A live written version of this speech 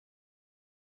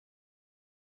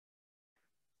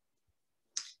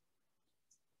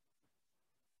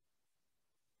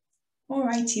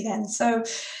Alrighty then. So,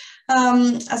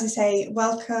 as I say,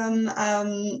 welcome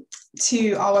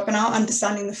to our webinar,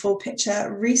 Understanding the Full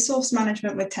Picture, Resource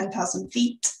Management with 10,000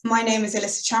 Feet. My name is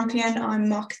Alyssa Champion. I'm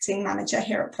Marketing Manager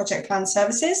here at Project Plan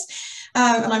Services,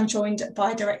 and I'm joined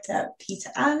by Director Peter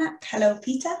Alanak. Hello,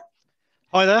 Peter.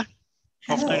 Hi there.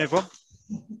 Hello. Afternoon, everyone.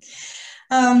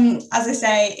 As I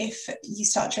say, if you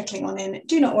start trickling on in,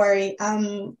 do not worry.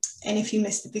 And if you've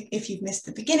missed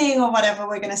the beginning or whatever,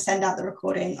 we're going to send out the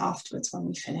recording afterwards when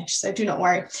we finish. So do not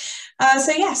worry.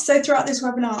 So throughout this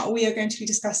webinar, we are going to be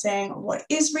discussing what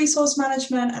is resource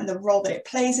management and the role that it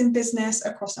plays in business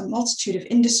across a multitude of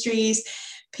industries.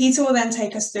 Peter will then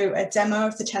take us through a demo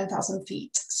of the 10,000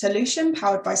 Feet solution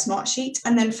powered by Smartsheet,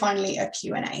 and then finally a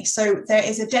Q&A. So there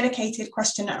is a dedicated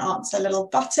question and answer little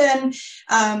button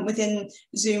within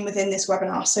Zoom within this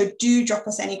webinar. So do drop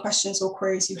us any questions or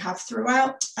queries you have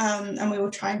throughout, and we will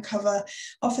try and cover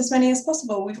off as many as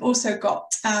possible. We've also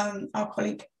got our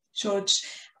colleague George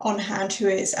on hand, who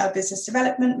is our business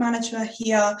development manager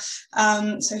here.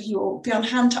 So he will be on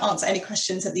hand to answer any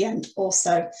questions at the end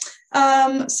also.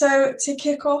 So to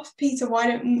kick off, Peter, why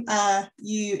don't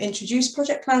you introduce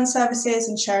Project Plan Services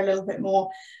and share a little bit more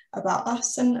about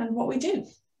us and what we do?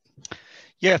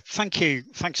 Yeah, thank you.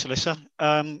 Thanks, Alyssa.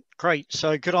 Great.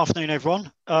 So good afternoon,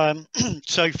 everyone.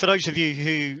 So for those of you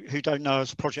who don't know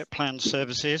us, Project Plan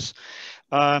Services,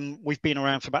 we've been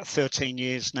around for about 13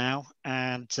 years now,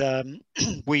 and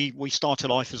we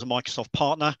started life as a Microsoft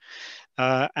partner,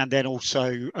 and then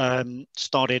also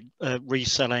started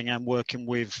reselling and working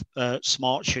with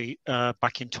Smartsheet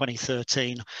back in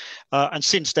 2013. And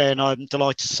since then, I'm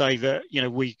delighted to say that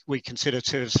we consider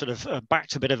to have sort of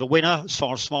backed a bit of a winner as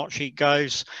far as Smartsheet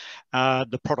goes.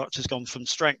 The product has gone from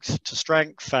strength to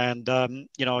strength, and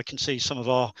I can see some of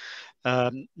our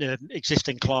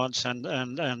existing clients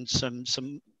and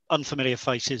some unfamiliar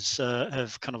faces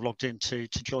have kind of logged in to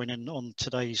join in on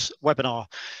today's webinar.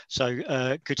 So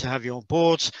good to have you on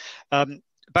board.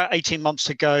 About 18 months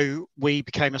ago, we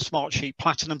became a Smartsheet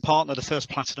Platinum partner, the first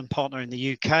Platinum partner in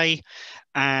the UK.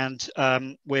 And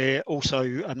we're also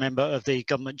a member of the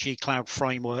Government G Cloud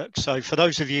framework. So for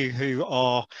those of you who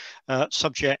are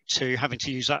subject to having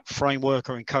to use that framework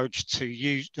or encouraged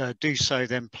to do so,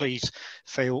 then please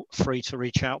feel free to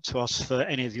reach out to us for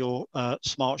any of your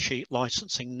Smartsheet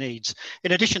licensing needs.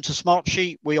 In addition to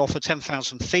Smartsheet, we offer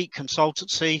 10,000 Feet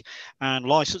consultancy and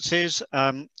licenses.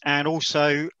 And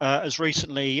also, as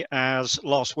recently as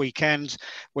last weekend,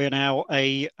 we're now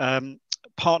a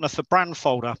partner for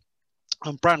Brandfolder.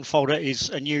 And Brandfolder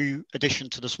is a new addition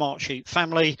to the Smartsheet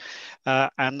family,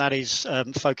 and that is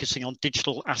focusing on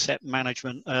digital asset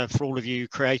management for all of you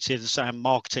creatives and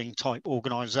marketing type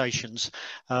organizations.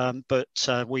 But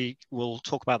we will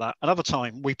talk about that another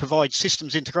time. We provide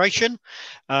systems integration,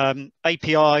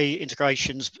 API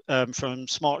integrations from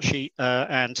Smartsheet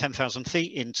and 10,000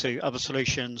 Feet into other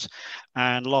solutions.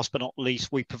 And last but not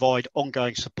least, we provide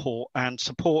ongoing support, and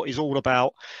support is all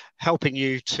about helping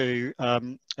you to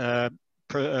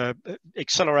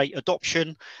accelerate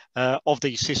adoption of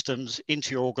these systems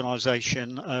into your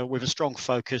organization with a strong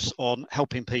focus on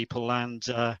helping people and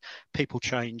people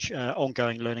change,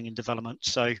 ongoing learning and development.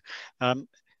 So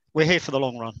we're here for the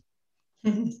long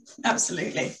run.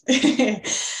 Absolutely.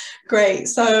 Great.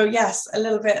 So yes, a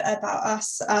little bit about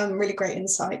us, really great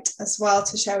insight as well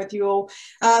to share with you all.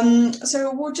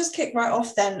 So we'll just kick right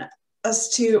off then as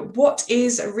to what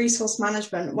is resource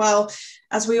management. Well,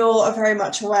 as we all are very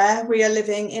much aware, we are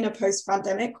living in a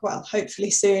post-pandemic, well, hopefully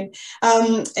soon,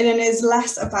 and it is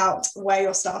less about where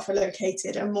your staff are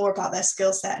located and more about their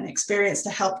skill set and experience to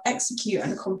help execute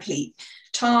and complete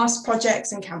tasks,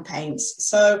 projects and campaigns.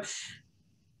 So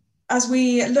as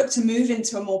we look to move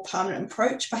into a more permanent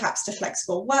approach, perhaps to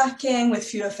flexible working with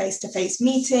fewer face-to-face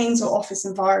meetings or office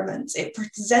environments, it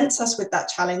presents us with that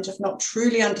challenge of not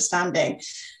truly understanding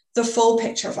the full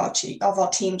picture of our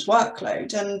team's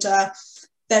workload and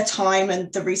their time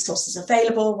and the resources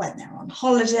available when they're on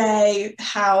holiday,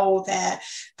 how they're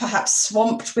perhaps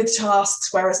swamped with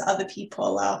tasks, whereas other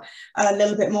people are a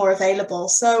little bit more available.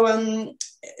 So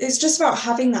it's just about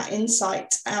having that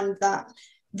insight and that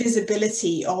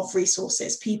visibility of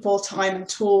resources, people, time and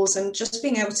tools, and just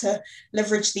being able to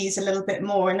leverage these a little bit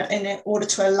more in order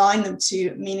to align them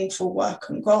to meaningful work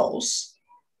and goals.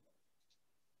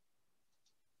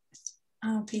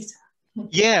 Peter.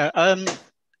 Yeah,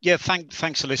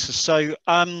 thanks, Alyssa. So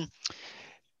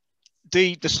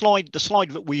the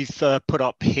slide that we've put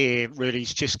up here really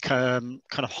is just kind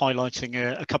of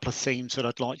highlighting a couple of themes that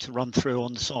I'd like to run through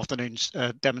on this afternoon's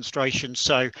demonstration.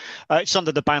 So it's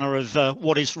under the banner of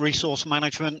what is resource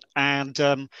management, and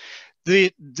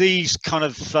These kind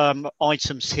of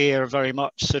items here are very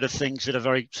much sort of things that are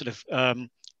very sort of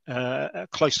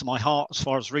close to my heart as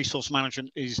far as resource management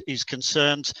is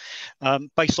concerned,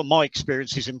 based on my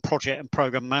experiences in project and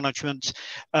program management.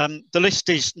 The list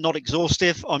is not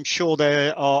exhaustive. I'm sure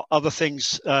there are other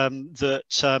things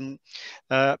that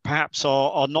perhaps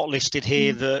are not listed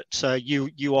here that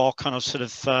you are kind of sort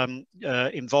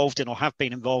of involved in or have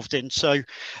been involved in. So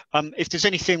if there's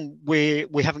anything we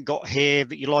haven't got here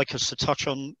that you'd like us to touch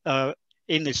on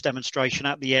in this demonstration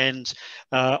at the end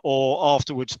or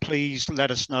afterwards, please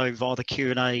let us know via the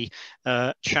Q&A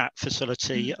chat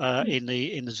facility in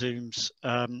the Zoom's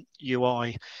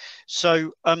UI.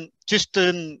 So just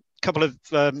a couple of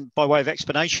by way of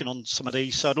explanation on some of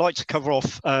these. So I'd like to cover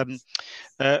off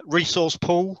resource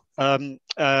pool,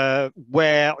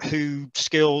 where, who,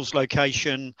 skills,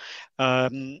 location,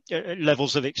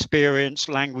 levels of experience,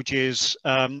 languages,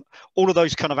 all of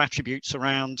those kind of attributes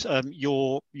around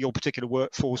your particular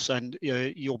workforce and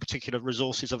your particular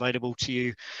resources available to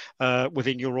you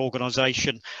within your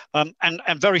organization,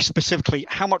 and very specifically,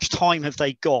 how much time have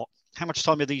they got? How much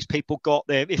time have these people got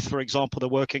there? If, for example, they're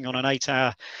working on an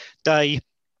 8-hour day,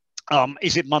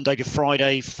 is it Monday to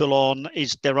Friday full on?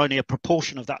 Is there only a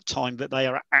proportion of that time that they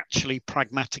are actually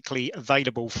pragmatically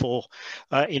available for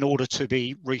in order to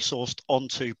be resourced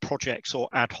onto projects or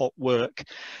ad hoc work?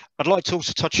 I'd like to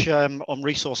also touch on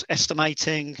resource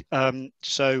estimating,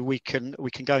 so we can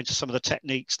go into some of the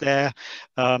techniques there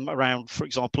around, for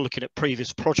example, looking at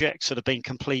previous projects that have been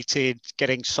completed,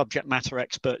 getting subject matter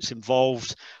experts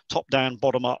involved, top down,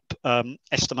 bottom up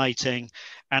estimating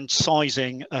and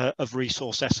sizing of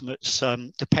resource estimates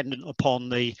dependent upon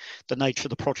the nature of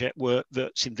the project work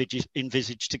that's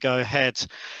envisaged to go ahead.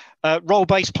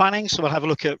 Role-based planning, so we'll have a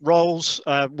look at roles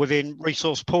within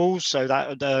resource pools, so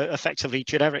that effectively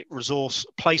generic resource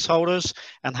placeholders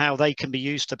and how they can be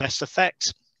used to best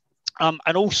effect.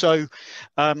 And also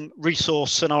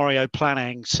resource scenario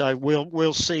planning. So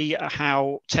we'll see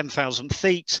how 10,000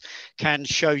 feet can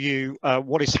show you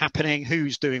what is happening,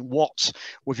 who's doing what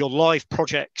with your live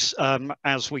projects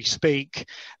as we speak,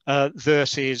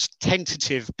 versus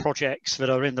tentative projects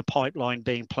that are in the pipeline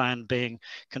being planned, being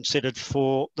considered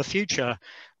for the future.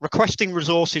 Requesting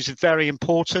resources is very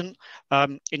important.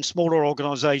 In smaller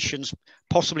organizations,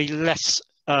 possibly less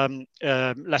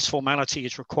formality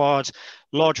is required.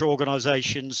 Larger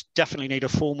organizations definitely need a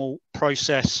formal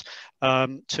process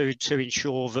to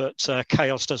ensure that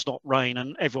chaos does not reign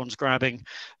and everyone's grabbing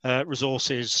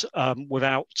resources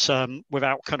without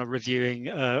kind of reviewing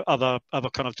other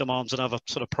kind of demands and other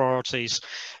sort of priorities,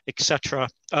 etc.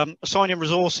 Assigning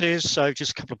resources, so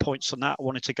just a couple of points on that I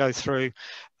wanted to go through,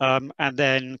 and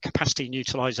then capacity and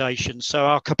utilization. So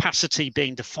our capacity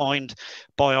being defined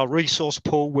by our resource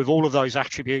pool with all of those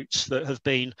attributes that have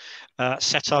been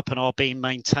set up and are being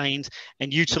maintained,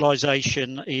 and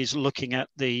utilization is looking at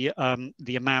the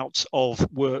amount of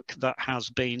work that has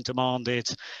been demanded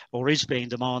or is being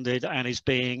demanded and is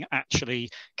being actually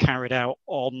carried out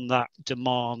on that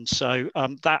demand. So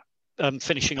that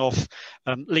finishing off,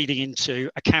 leading into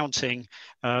accounting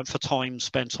for time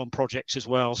spent on projects as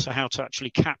well. So how to actually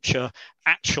capture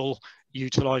actual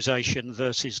utilization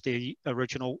versus the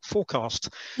original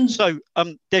forecast. So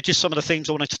they're just some of the things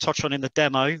I wanted to touch on in the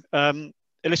demo.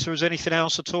 Alyssa, is there anything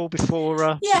else at all before?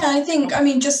 Yeah, I think, I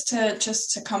mean, just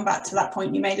to come back to that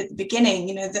point you made at the beginning,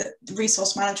 you know, the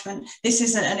resource management, this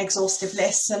isn't an exhaustive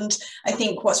list. And I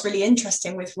think what's really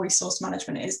interesting with resource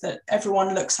management is that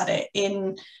everyone looks at it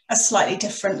in a slightly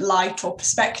different light or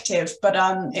perspective, but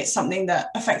it's something that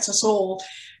affects us all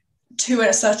to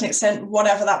a certain extent,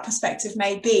 whatever that perspective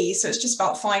may be. So it's just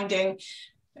about finding,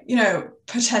 you know,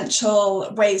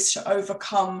 potential ways to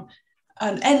overcome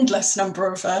an endless number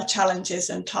of challenges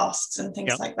and tasks and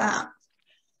things like that.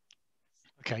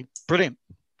 Okay, brilliant.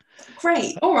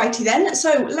 Great. All righty then.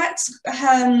 So let's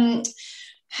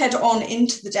head on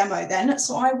into the demo then.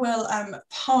 So I will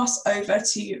pass over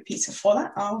to you, Peter, for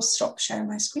that. I'll stop sharing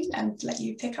my screen and let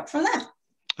you pick up from there.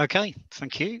 Okay,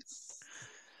 thank you.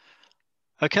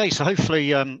 Okay, so hopefully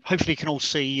you can all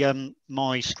see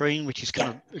my screen, which is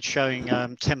kind of showing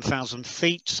 10,000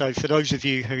 feet. So for those of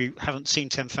you who haven't seen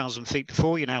 10,000 feet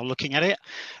before, you're now looking at it.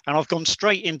 And I've gone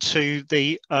straight into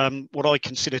the what I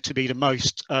consider to be the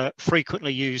most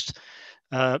frequently used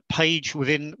page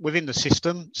within the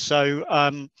system. So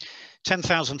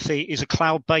 10,000 Feet is a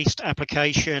cloud-based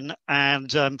application,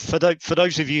 and for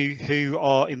those of you who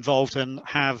are involved and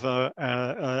have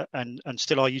and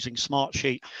still are using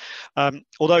Smartsheet,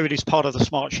 although it is part of the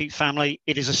Smartsheet family,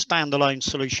 it is a standalone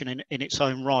solution in its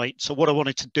own right. So what I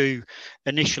wanted to do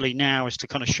initially now is to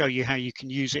kind of show you how you can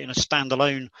use it in a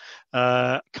standalone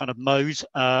kind of mode,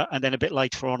 and then a bit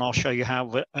later on I'll show you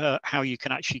how you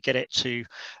can actually get it to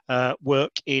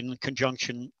work in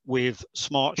conjunction with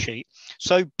Smartsheet.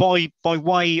 So by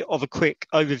way of a quick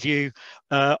overview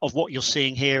of what you're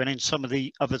seeing here, and in some of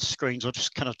the other screens, I'll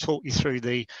just kind of talk you through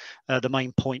the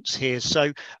main points here.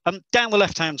 So down the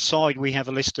left-hand side, we have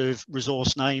a list of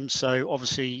resource names. So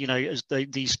obviously, you know, as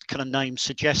these kind of names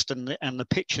suggest, and the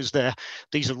pictures there,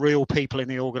 these are real people in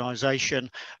the organization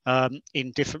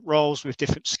in different roles with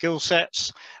different skill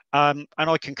sets. And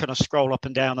I can kind of scroll up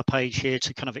and down the page here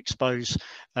to kind of expose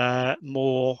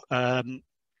more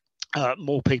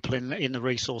people in the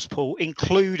resource pool,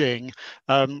 including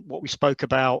what we spoke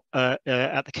about at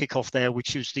the kickoff there,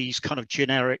 which is these kind of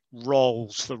generic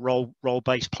roles, the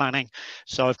role-based planning.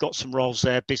 So I've got some roles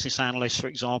there: business analysts, for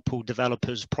example,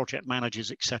 developers, project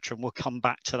managers, etc. And we'll come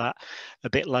back to that a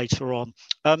bit later on.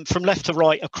 From left to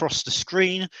right across the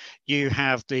screen, you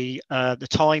have the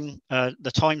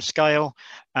time scale,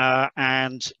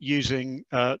 and using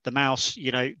the mouse,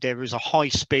 you know, there is a high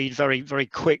speed, very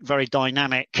quick, very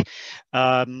dynamic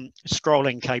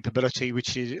scrolling capability,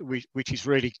 which is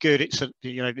really good. It's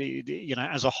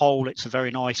as a whole, it's a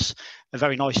very nice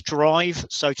drive,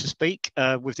 so to speak,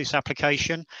 with this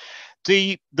application.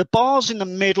 The bars in the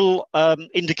middle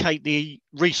indicate the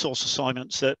resource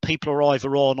assignments that people are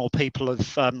either on or people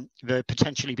have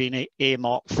potentially been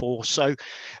earmarked for. So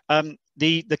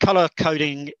the color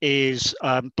coding is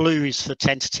blue is for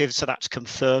tentative, so that's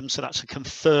confirmed. So that's a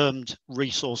confirmed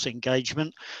resource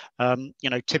engagement,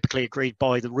 typically agreed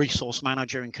by the resource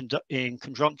manager in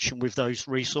conjunction with those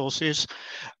resources.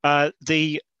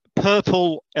 The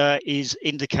purple is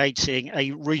indicating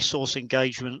a resource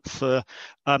engagement for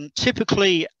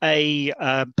typically a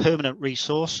permanent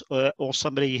resource or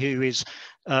somebody who is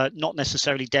not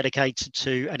necessarily dedicated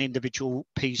to an individual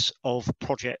piece of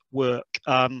project work.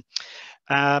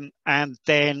 And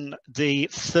then the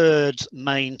third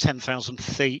main 10,000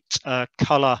 feet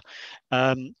color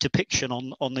depiction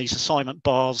on these assignment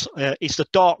bars is the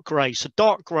dark gray. So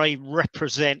dark gray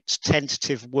represents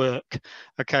tentative work.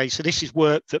 Okay, so this is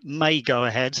work that may go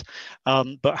ahead,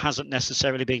 but hasn't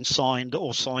necessarily been signed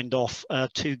or signed off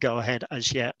to go ahead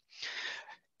as yet.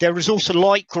 There is also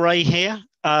light gray here,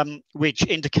 which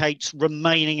indicates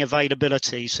remaining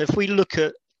availability. So if we look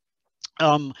at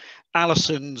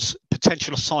Alison's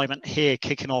potential assignment here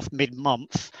kicking off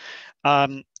mid-month,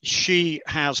 she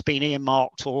has been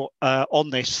earmarked or on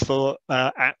this for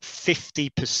at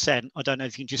 50%. I don't know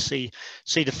if you can just see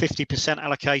the 50%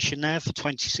 allocation there for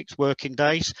 26 working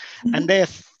days. Mm-hmm.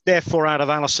 And therefore out of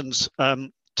Alison's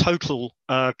total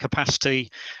capacity,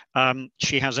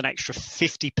 she has an extra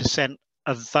 50%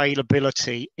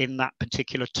 availability in that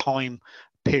particular time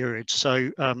period. So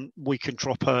we can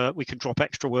drop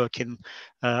extra work in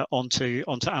onto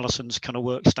Alison's kind of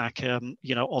work stack,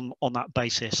 on that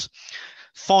basis.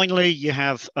 Finally, you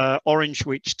have orange,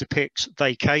 which depicts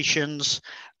vacations,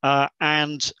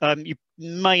 and you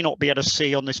may not be able to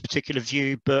see on this particular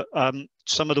view, but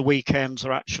some of the weekends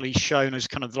are actually shown as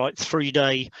kind of like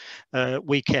 3-day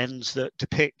weekends that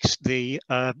depicts the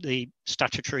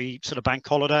statutory sort of bank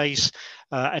holidays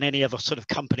and any other sort of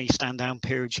company stand down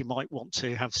periods you might want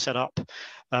to have set up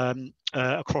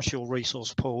across your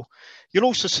resource pool. You'll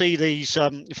also see these,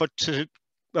 if I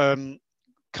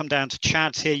come down to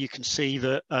Chad here, you can see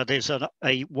that there's a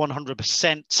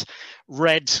 100%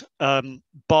 red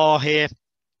bar here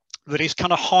that is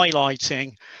kind of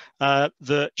highlighting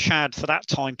that Chad for that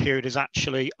time period is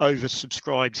actually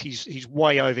oversubscribed. He's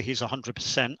way over his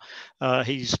 100%.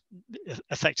 He's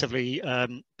effectively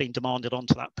been demanded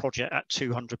onto that project at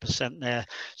 200% there.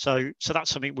 So that's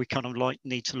something we kind of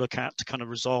need to look at to kind of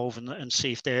resolve and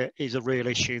see if there is a real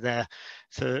issue there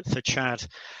for Chad.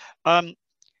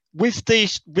 With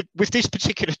this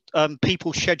particular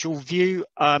people schedule view,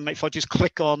 if I just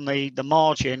click on the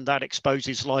margin, that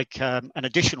exposes like an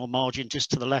additional margin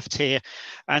just to the left here,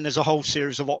 and there's a whole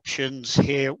series of options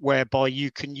here whereby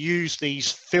you can use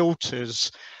these filters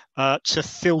to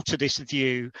filter this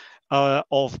view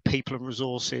of people and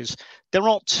resources. There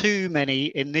aren't too many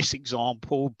in this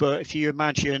example, but if you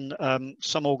imagine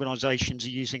some organizations are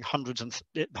using hundreds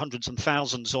and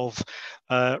thousands of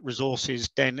resources,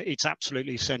 then it's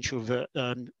absolutely essential that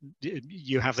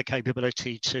you have the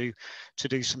capability to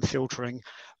do some filtering.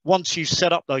 Once you've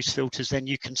set up those filters, then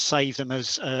you can save them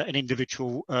as an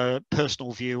individual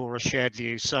personal view or a shared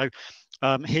view. So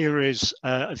here is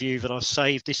a view that I've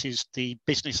saved. This is the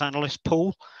business analyst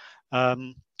pool,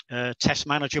 test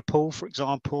manager pool, for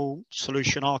example,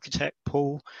 solution architect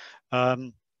pool,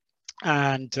 and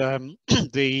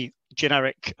the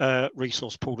generic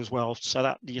resource pool as well. So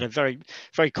that, you know,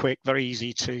 very quick, very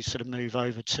easy to sort of move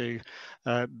over to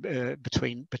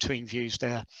between views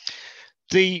there.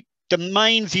 The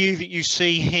main view that you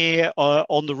see here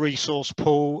on the resource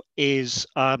pool is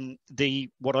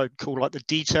what I'd call like the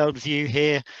detailed view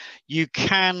here. You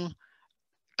can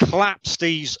collapse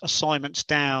these assignments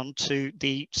down to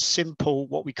the simple,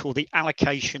 what we call the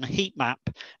allocation heat map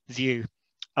view,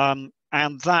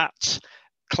 and that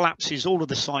collapses all of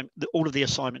the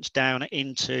assignments down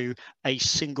into a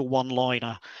single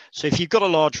one-liner. So if you've got a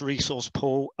large resource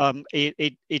pool,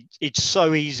 it's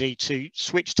so easy to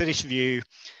switch to this view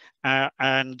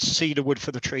and see the wood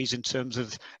for the trees in terms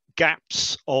of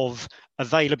gaps of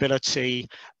availability,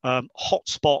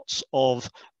 hotspots of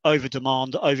over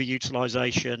demand,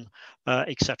 overutilization,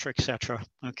 etc., etc.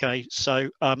 Okay, so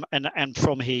and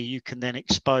from here you can then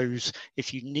expose,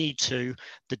 if you need to,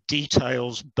 the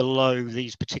details below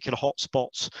these particular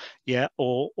hotspots, yeah,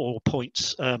 or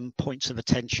points of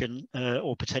attention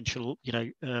or potential, you know,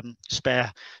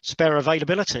 spare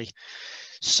availability.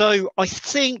 So I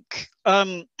think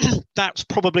that's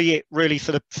probably it really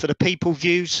for the people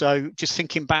view. So just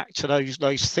thinking back to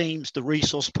those themes, the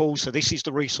resource pool. So this is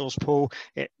the resource pool.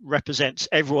 It represents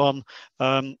everyone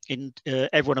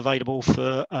everyone available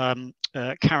for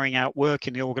carrying out work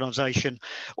in the organisation.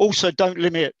 Also, don't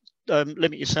limit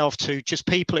yourself to just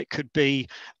people. It could be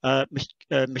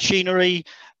machinery,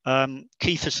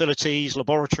 key facilities,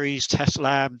 laboratories, test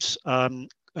labs.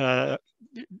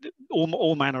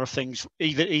 All manner of things,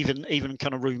 even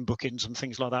kind of room bookings and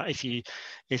things like that,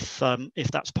 if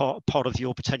that's part of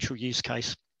your potential use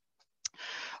case.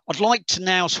 I'd like to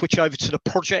now switch over to the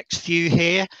projects view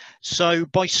here. So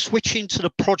by switching to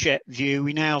the project view,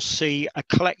 we now see a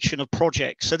collection of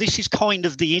projects. So this is kind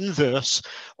of the inverse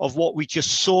of what we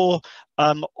just saw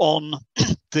on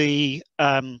the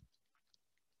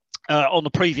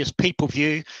previous people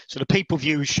view. So the people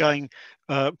view is showing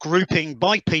grouping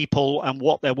by people and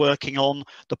what they're working on.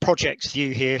 The projects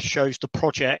view here shows the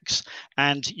projects,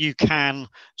 and you can,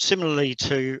 similarly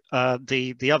to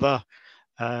the other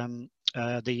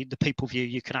the people view,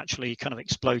 you can actually kind of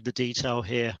explode the detail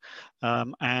here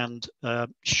and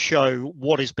show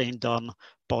what is being done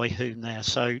by whom there.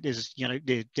 So there's, you know,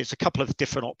 there's a couple of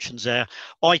different options there.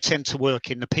 I tend to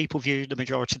work in the people view the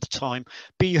majority of the time,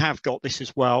 but you have got this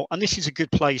as well. And this is a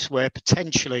good place where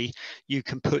potentially you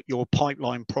can put your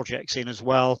pipeline projects in as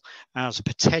well as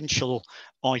potential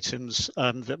items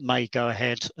that may go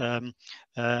ahead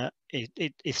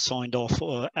if signed off,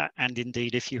 and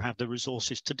indeed if you have the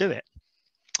resources to do it.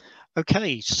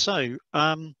 Okay, so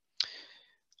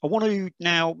I want to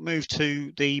now move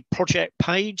to the project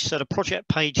page. So the project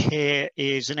page here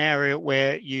is an area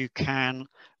where you can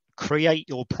create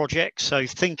your project. So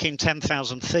thinking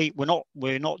 10,000 feet, we're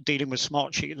not dealing with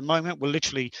Smartsheet at the moment. We're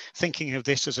literally thinking of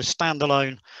this as a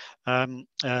standalone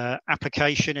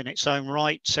application in its own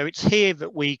right. So it's here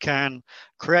that we can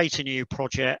create a new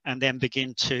project and then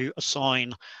begin to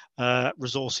assign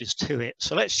resources to it.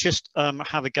 So let's just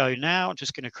have a go now. I'm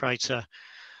just going to create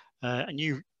a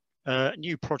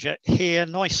new project here,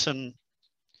 nice and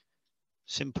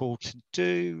simple to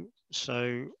do. So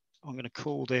I'm going to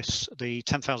call this the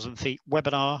 10,000 feet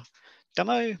webinar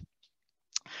demo.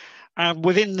 And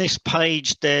within this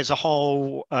page, there's a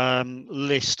whole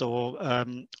list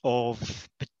of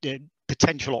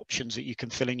potential options that you can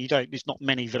fill in. There's not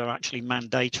many that are actually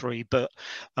mandatory, but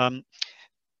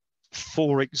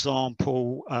for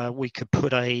example, we could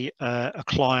put a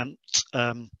client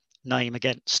name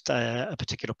against a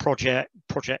particular project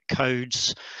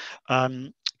codes.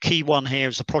 Key one here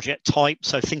is the project type.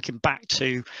 So thinking back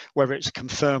to whether it's a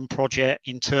confirmed project,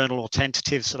 internal or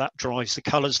tentative, so that drives the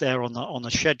colors there on the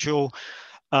schedule.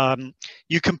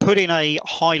 You can put in a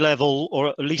high level or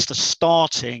at least a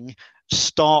start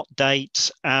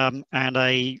date and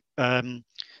a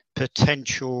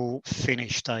potential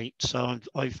finish date. So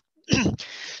I've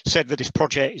said that this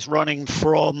project is running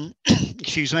from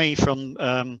excuse me, from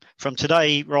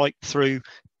today right through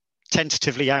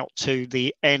tentatively out to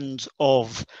the end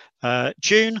of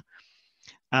June,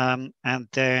 and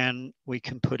then we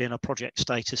can put in a project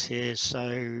status here,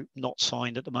 so not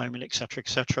signed at the moment, etc.,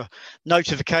 etc.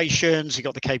 Notifications, you've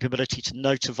got the capability to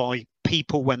notify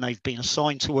people when they've been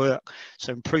assigned to work.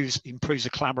 So improves the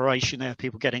collaboration there,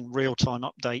 people getting real-time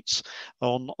updates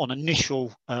on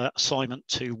initial assignment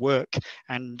to work,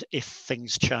 and if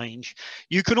things change.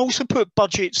 You can also put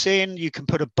budgets in. You can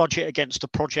put a budget against a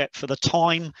project for the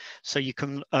time, so you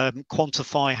can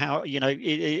quantify how, you know,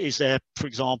 is there, for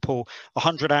example,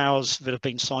 100 hours that have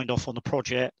been signed off on the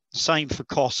project, same for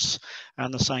costs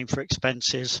and the same for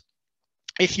expenses.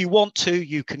 If you want to,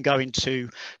 you can go into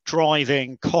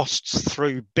driving costs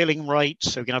through billing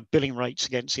rates. So you can have billing rates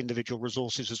against individual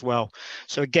resources as well.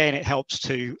 So again, it helps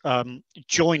to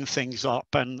join things up.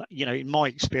 And, you know, in my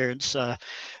experience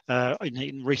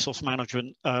in resource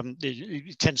management,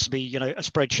 it tends to be, you know, a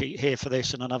spreadsheet here for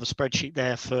this and another spreadsheet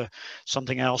there for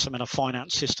something else. I'm in a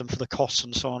finance system for the costs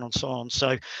and so on and so on.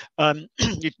 So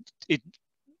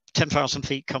 10,000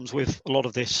 feet comes with a lot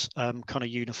of this kind of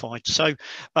unified. So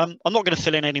I'm not going to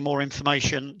fill in any more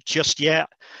information just yet.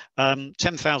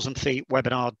 10,000 feet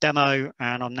webinar demo,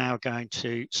 and I'm now going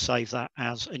to save that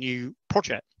as a new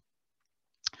project.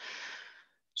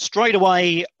 Straight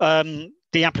away,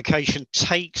 the application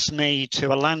takes me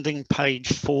to a landing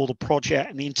page for the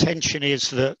project, and the intention is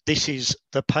that this is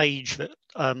the page that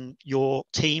your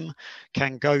team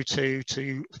can go to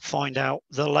find out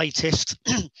the latest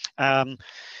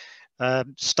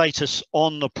status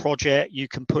on the project. You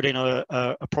can put in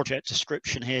a project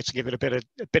description here to give it a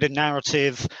bit of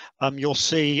narrative. You'll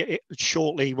see it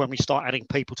shortly when we start adding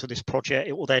people to this project,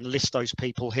 it will then list those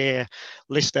people here,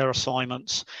 list their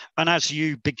assignments. And as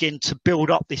you begin to build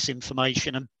up this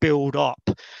information and build up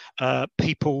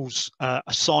people's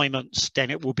assignments,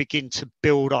 then it will begin to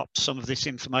build up some of this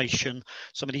information,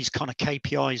 some of these kind of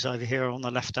KPIs over here on the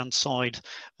left-hand side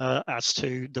as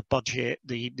to the budget,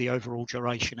 the overall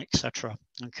duration, etc.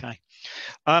 Okay.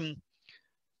 Let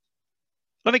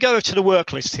me go to the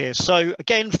work list here. So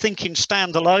again, thinking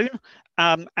standalone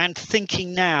and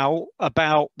thinking now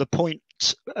about the point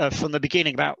from the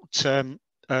beginning about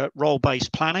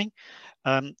role-based planning.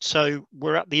 So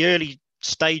we're at the early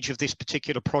stage of this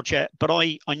particular project, but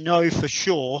I know for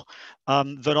sure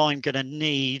that I'm going to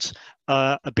need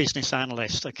a business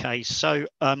analyst. Okay, so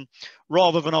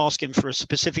rather than asking for a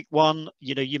specific one,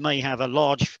 you know, you may have a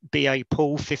large BA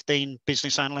pool, 15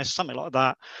 business analysts, something like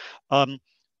that. I'm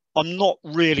not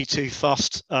really too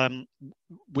fussed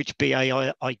which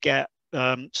BA I get,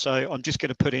 so I'm just going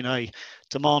to put in a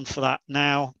demand for that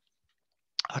now.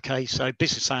 Okay, so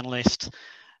business analyst,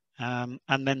 and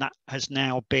then that has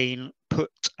now been put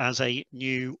as a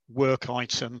new work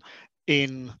item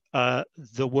in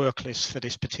the work list for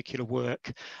this particular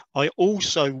work. I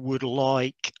also would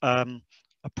like a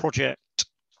project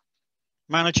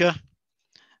manager,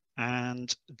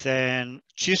 and then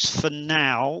just for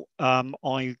now, I'm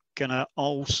gonna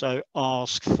also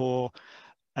ask for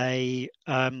a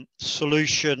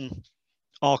solution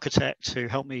architect to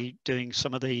help me doing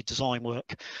some of the design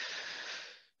work.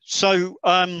 So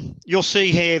you'll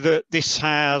see here that this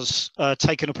has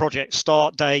taken a project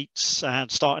start dates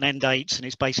and start and end dates, and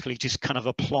it's basically just kind of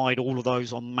applied all of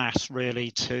those en masse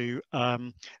really to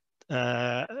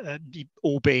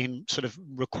all being sort of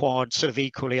required sort of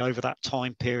equally over that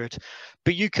time period.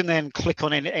 But you can then click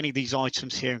on any of these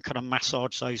items here and kind of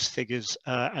massage those figures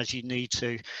as you need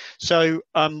to. So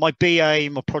my BA,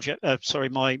 my project, sorry,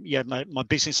 my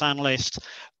business analyst,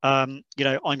 you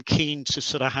know, I'm keen to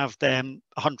sort of have them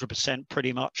 100%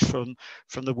 pretty much from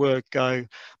the word go.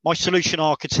 My solution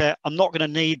architect, I'm not going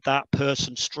to need that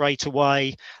person straight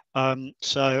away,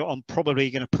 so I'm probably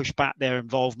going to push back their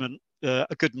involvement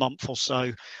a good month or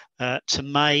so to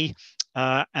May,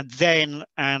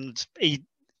 and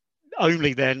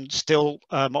only then still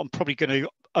I'm probably going to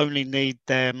only need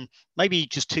them maybe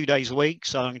just 2 days a week,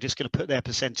 so I'm just going to put their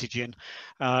percentage in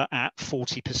at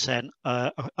 40%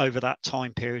 over that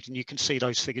time period, and you can see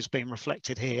those figures being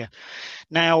reflected here.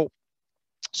 Now,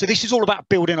 so this is all about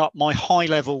building up my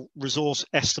high-level resource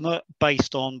estimate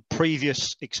based on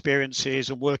previous experiences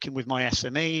and working with my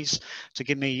SMEs to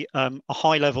give me a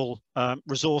high-level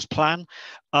resource plan.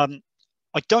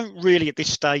 I don't really at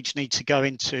this stage need to go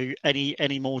into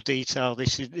any more detail.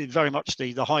 This is very much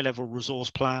the high-level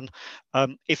resource plan.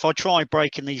 If I try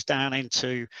breaking these down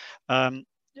into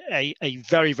a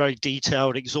very, very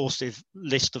detailed, exhaustive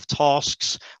list of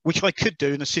tasks, which I could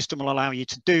do, and the system will allow you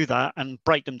to do that and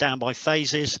break them down by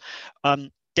phases,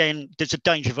 then there's a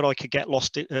danger that I could get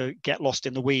lost in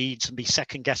the weeds and be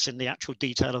second guessing the actual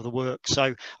detail of the work. So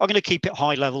I'm going to keep it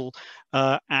high level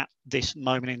at this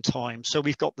moment in time. So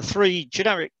we've got the 3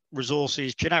 generic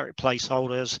resources, generic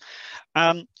placeholders,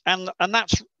 and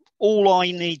that's all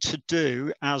I need to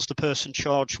do as the person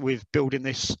charged with building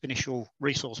this initial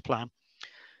resource plan.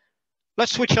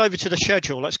 let's switch over to the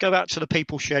schedule. Let's go back to the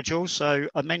people schedule. So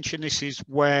I mentioned this is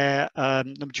where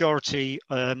the majority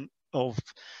of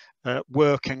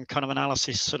work and kind of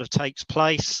analysis sort of takes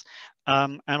place.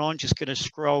 And I'm just going to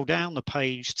scroll down the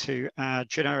page to our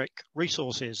generic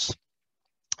resources.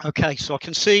 Okay, so I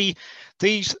can see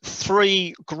these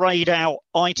three grayed out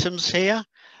items here.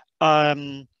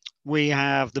 We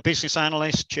have the business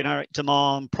analyst, generic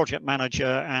demand, project manager,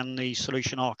 and the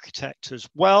solution architect as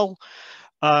well.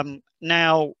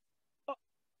 Now,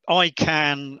 I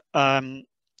can,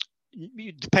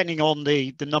 depending on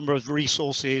the number of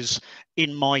resources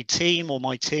in my team or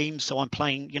my team, so I'm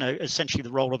playing, essentially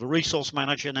the role of a resource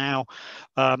manager now.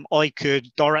 I could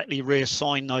directly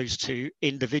reassign those to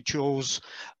individuals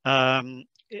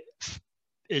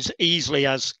as easily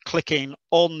as clicking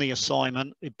on the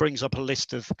assignment. It brings up a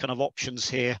list of kind of options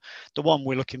here. The one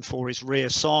we're looking for is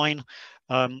reassign.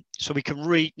 So we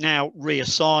can now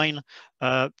reassign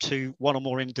to one or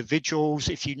more individuals.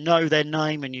 If you know their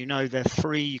name and you know they're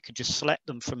free, you can just select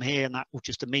them from here and that will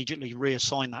just immediately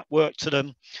reassign that work to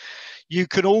them. You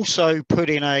can also put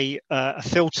in a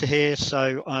filter here.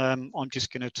 So I'm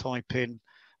just going to type in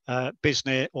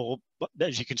business, or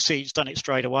as you can see, it's done it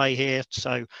straight away here.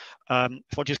 So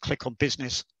if I just click on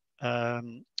business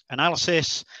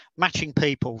analysis, matching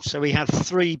people. So we have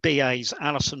three BAs,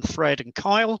 Alison, Fred and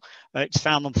Kyle. It's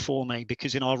found them for me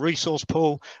because in our resource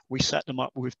pool, we set them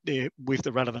up with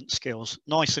the relevant skills.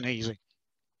 Nice and easy.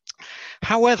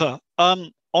 However,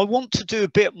 I want to do a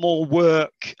bit more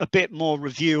work, a bit more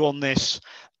review on this,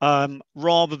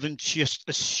 rather than just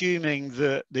assuming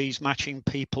that these matching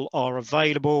people are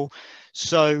available.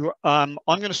 So I'm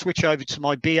going to switch over to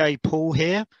my BA pool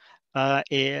here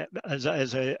as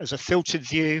a filtered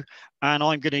view, and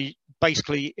I'm going to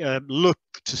basically look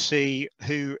to see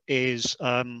who is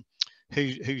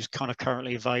who's kind of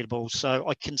currently available. So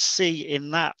I can see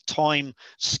in that time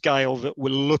scale that we're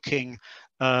looking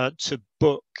to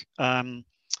book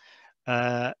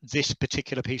this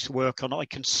particular piece of work on. I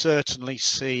can certainly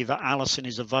see that Alison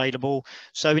is available.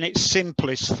 So in its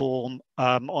simplest form,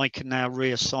 I can now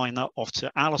reassign that off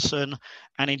to Alison.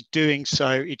 And in doing so,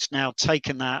 it's now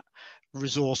taken that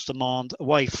resource demand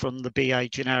away from the BA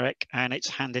generic and it's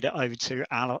handed it over to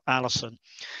Alison.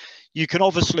 You can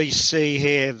obviously see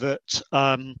here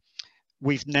that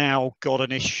we've now got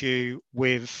an issue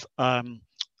with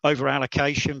over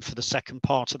allocation for the second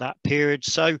part of that period.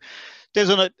 So there's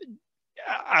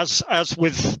as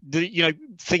with the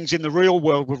things in the real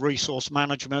world with resource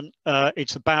management,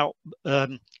 it's about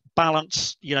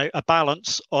balance, a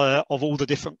balance of all the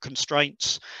different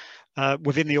constraints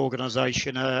within the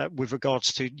organization with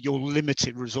regards to your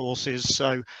limited resources.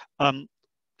 So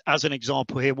as an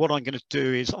example here, what I'm going to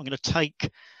do is I'm going to take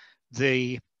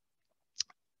the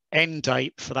end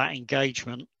date for that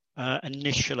engagement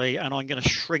initially, and I'm going to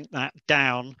shrink that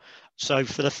down. So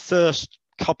for the first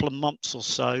couple of months or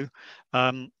so,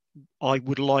 I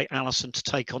would like Alison to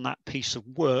take on that piece of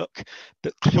work,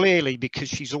 but clearly because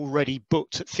she's already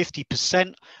booked at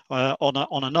 50%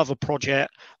 on another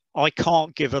project, I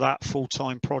can't give her that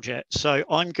full-time project. So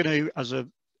I'm going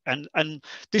to, and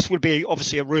this would be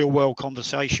obviously a real world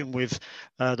conversation with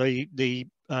the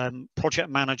project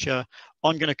manager.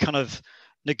 I'm going to kind of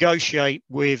negotiate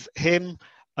with him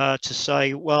to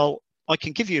say, well, I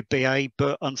can give you a BA,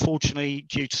 but unfortunately,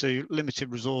 due to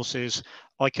limited resources,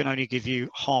 I can only give you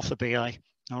half a BA.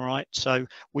 All right, so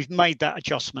we've made that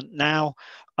adjustment now.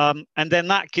 And then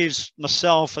that gives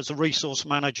myself as a resource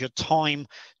manager time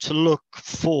to look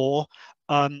for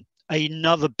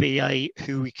another BA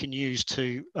who we can use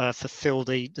to fulfill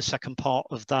the second part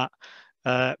of that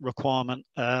requirement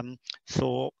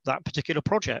for that particular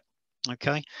project.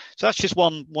 Okay, so that's just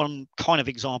one kind of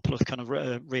example of kind of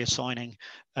reassigning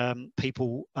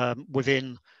people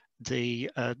within the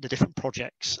different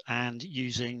projects and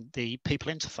using the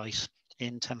people interface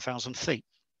in 10,000 feet.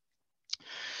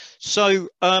 So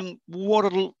what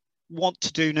I'll want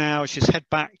to do now is just head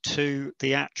back to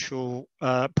the actual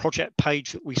project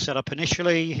page that we set up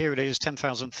initially. Here it is,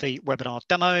 10,000 feet webinar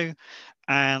demo,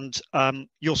 and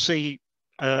you'll see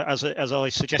as I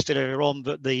suggested earlier on,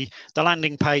 that the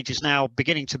landing page is now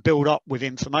beginning to build up with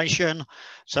information.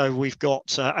 So we've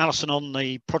got Alison on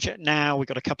the project now. We've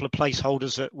got a couple of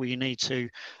placeholders that we need to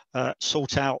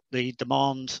sort out the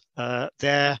demand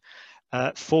there.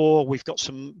 We've got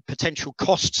some potential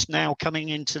costs now coming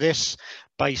into this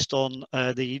based on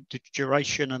the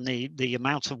duration and the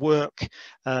amount of work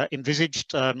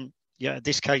envisaged. Yeah, in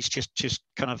this case, just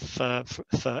kind of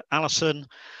for Alison,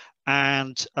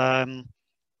 and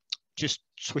just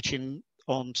switching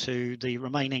on to the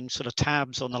remaining sort of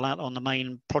tabs on the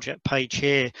main project page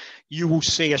here, you will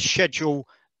see a schedule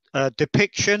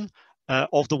depiction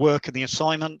of the work and the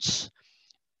assignments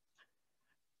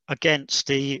against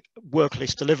the work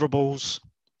list deliverables.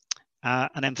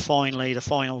 And then finally, the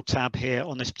final tab here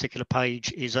on this particular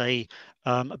page is a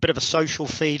bit of a social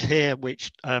feed here,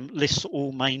 which lists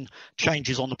all main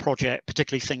changes on the project,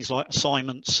 particularly things like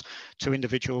assignments to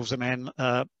individuals and then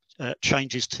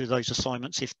changes to those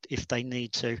assignments if they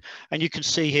need to. And you can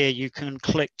see here, you can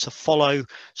click to follow,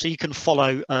 so you can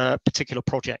follow particular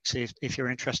projects if you're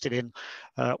interested in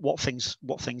what things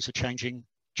are changing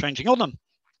on them.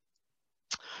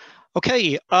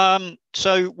 Okay,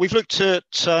 so we've looked at,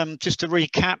 just to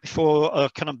recap before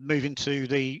kind of moving to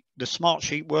the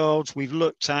Smartsheet world, we've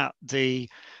looked at the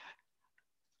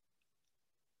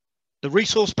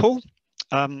resource pool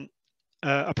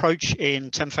approach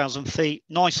in 10,000 feet,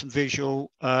 nice and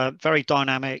visual, very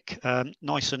dynamic,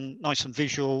 nice and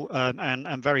visual,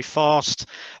 and very fast.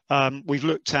 We've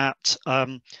looked at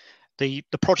the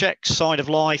project side of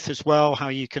life as well, how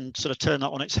you can sort of turn that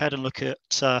on its head and look at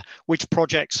which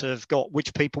projects have got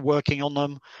which people working on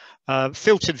them,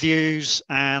 filtered views,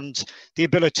 and the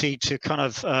ability to kind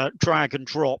of drag and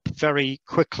drop very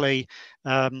quickly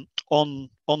on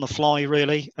the fly,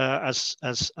 really, as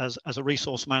a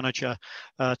resource manager,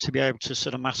 to be able to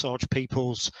sort of massage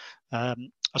people's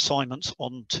assignments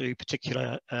onto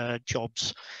particular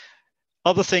jobs.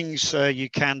 Other things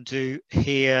you can do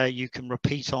here, you can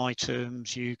repeat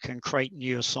items, you can create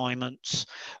new assignments,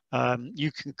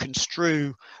 you can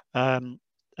construe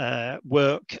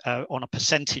work on a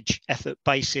percentage effort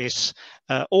basis,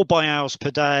 or by hours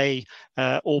per day,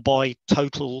 or by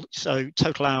total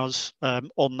hours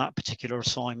on that particular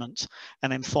assignment.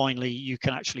 And then finally, you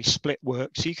can actually split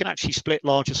work. So you can actually split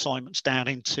large assignments down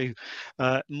into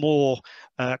more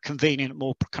convenient,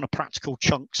 more kind of practical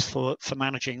chunks for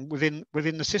managing within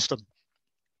the system.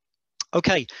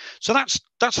 Okay, so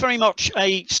that's very much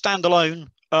a standalone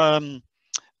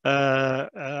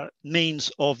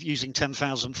means of using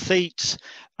 10,000 feet.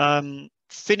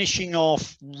 Finishing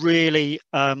off really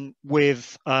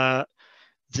with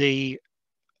the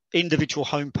individual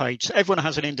homepage. So everyone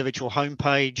has an individual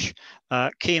homepage,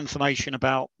 key information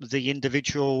about the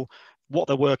individual, what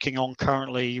they're working on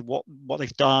currently, what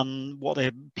they've done, what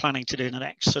they're planning to do in the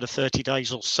next sort of 30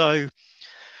 days or so.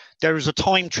 There is a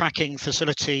time tracking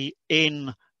facility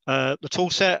in the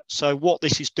toolset. So what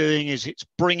this is doing is it's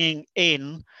bringing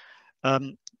in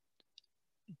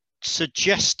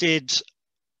suggested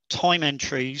time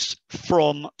entries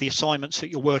from the assignments that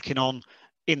you're working on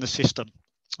in the system.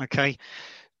 Okay,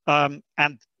 and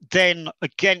then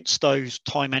against those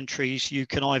time entries, you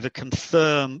can either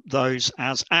confirm those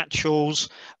as actuals,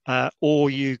 or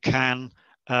you can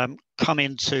come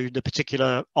into the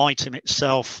particular item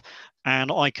itself,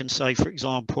 and I can say, for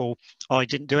example, I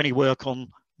didn't do any work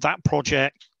on that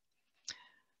project,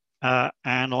 and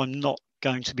I'm not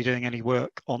going to be doing any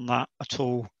work on that at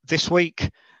all this week,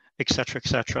 etc.,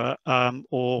 etc.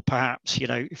 Or perhaps, you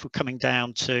know, if we're coming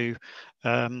down to,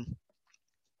 I'll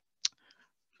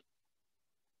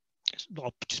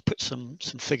just put some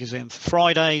figures in for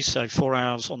Friday, so 4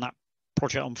 hours on that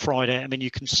project on Friday, and then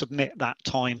you can submit that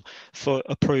time for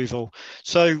approval.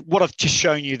 So what I've just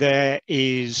shown you there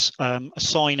is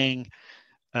assigning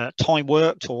time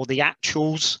worked, or the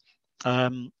actuals,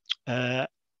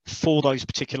 for those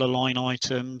particular line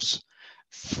items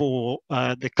for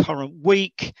the current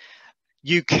week.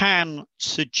 You can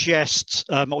suggest,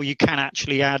 or you can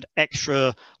actually add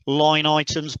extra line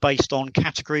items based on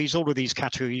categories. All of these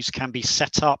categories can be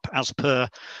set up as per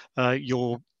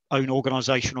your own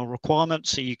organizational requirements,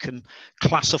 so you can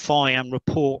classify and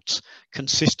report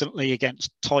consistently against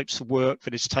types of work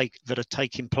that are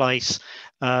taking place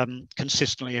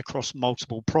consistently across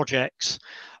multiple projects.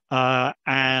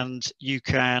 And you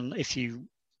can, if you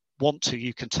want to,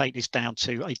 you can take this down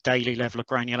to a daily level of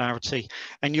granularity,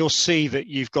 and you'll see that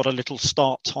you've got a little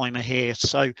start timer here.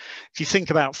 So if you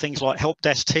think about things like help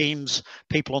desk teams,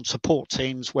 people on support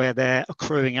teams, where they're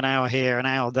accruing an hour here, an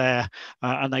hour there,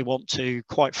 and they want to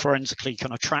quite forensically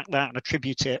kind of track that and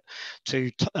attribute it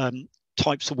to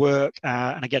types of work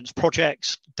and against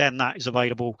projects, then that is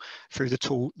available through the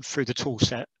tool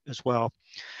set as well.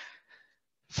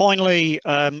 Finally,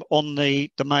 on the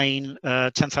main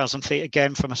 10,000 feet,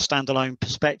 again, from a standalone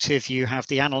perspective, you have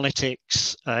the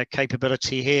analytics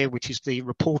capability here, which is the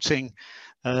reporting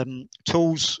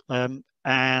tools,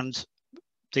 and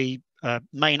the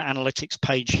main analytics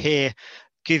page here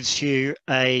gives you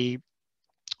a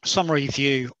summary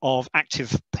view of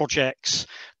active projects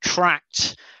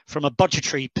tracked from a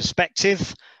budgetary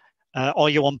perspective, Are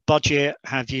you on budget?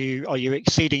 Are you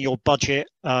exceeding your budget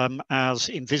as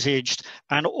envisaged?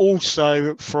 And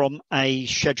also from a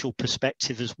schedule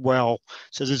perspective as well.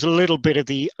 So there's a little bit of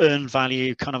the earned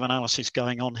value kind of analysis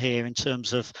going on here in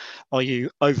terms of, are you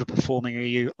overperforming? Are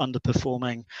you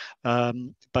underperforming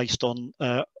based on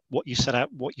what you set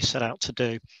out to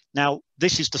do? Now,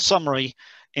 this is the summary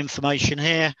information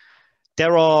here.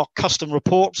 There are custom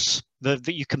reports that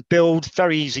you can build,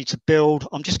 very easy to build.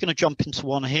 I'm just going to jump into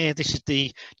one here. This is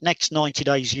the next 90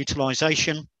 days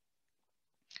utilization.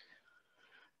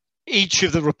 Each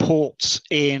of the reports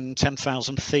in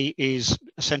 10,000 feet is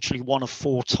essentially one of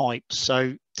 4 types.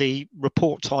 So the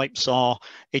report types are,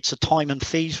 it's a time and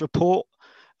fees report,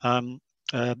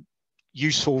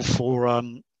 useful for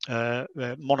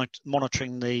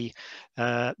monitoring the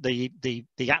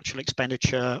actual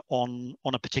expenditure on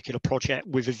a particular project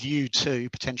with a view to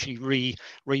potentially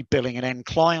rebilling an end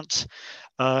client.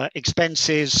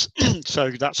 Expenses,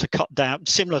 so that's a cut down,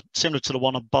 similar to the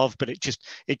one above, but it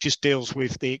just deals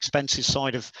with the expenses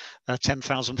side of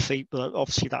 10,000 feet. But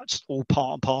obviously that's all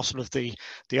part and parcel of the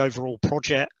overall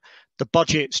project. The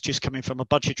budget's just coming from a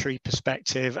budgetary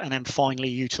perspective, and then finally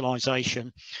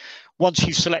utilization. Once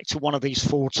you've selected one of these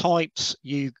 4 types,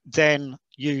 you then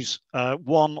use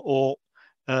one or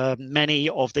many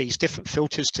of these different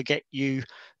filters to get you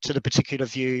to the particular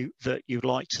view that you'd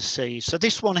like to see. So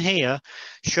this one here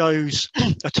shows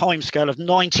a timescale of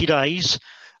 90 days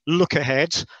look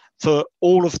ahead for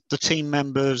all of the team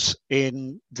members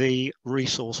in the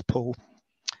resource pool.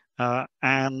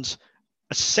 And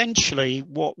essentially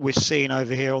what we're seeing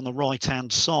over here on the right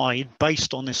hand side,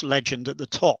 based on this legend at the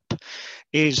top,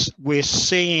 is we're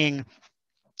seeing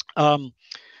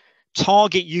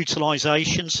target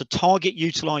utilization. So target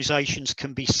utilizations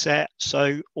can be set.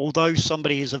 So although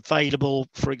somebody is available,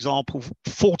 for example,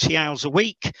 40 hours a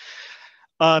week,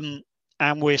 and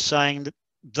we're saying that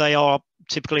they are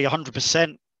typically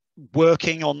 100%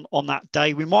 working on that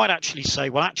day, we might actually say,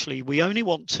 well, actually, we only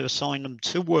want to assign them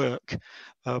to work,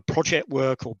 project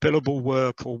work or billable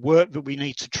work or work that we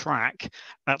need to track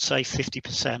at, say,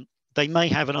 50%. They may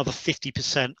have another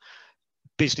 50%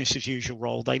 business as usual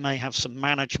role. They may have some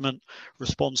management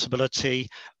responsibility.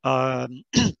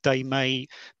 They may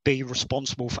be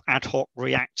responsible for ad hoc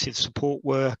reactive support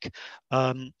work,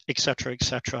 etc.,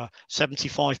 etc.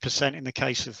 75% in the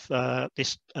case of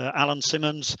this Alan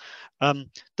Simmons.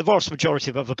 The vast majority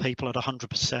of other people at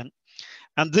 100%.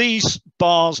 And these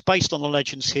bars, based on the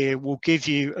legends here, will give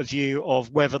you a view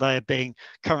of whether they are being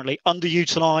currently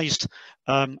underutilized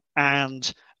or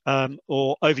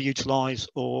overutilized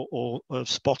or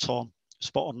spot on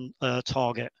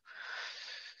target.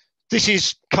 This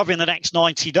is covering the next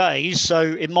 90 days, so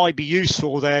it might be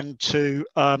useful then to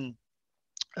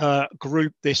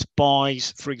group this by,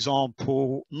 for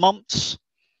example, months.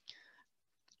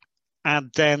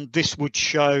 And then this would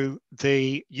show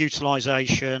the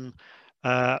utilization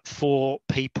for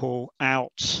people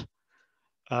out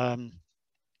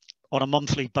on a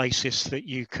monthly basis that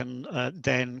you can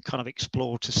then kind of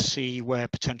explore to see where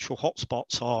potential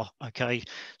hotspots are. Okay,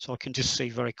 so I can just see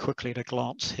very quickly at a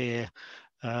glance here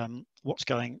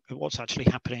what's actually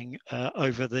happening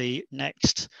over the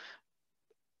next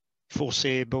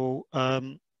foreseeable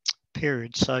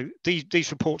period. So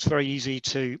these reports are very easy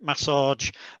to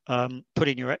massage, put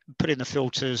in the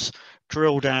filters,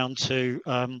 drill down to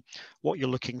what you're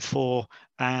looking for,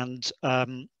 and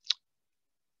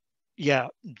yeah,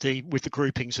 with the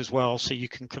groupings as well, so you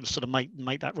can kind of sort of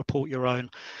make that report your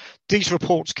own. These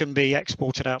reports can be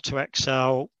exported out to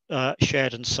Excel,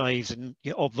 shared and saved, and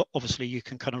obviously you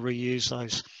can kind of reuse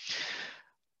those.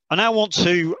 I now want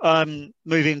to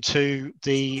move into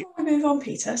the... Before we move on,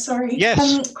 Peter, sorry.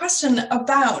 Yes. Question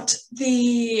about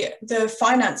the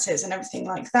finances and everything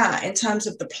like that in terms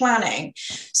of the planning.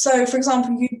 So, for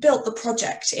example, you built the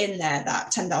project in there,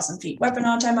 that 10,000 feet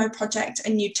webinar demo project,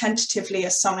 and you tentatively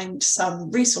assigned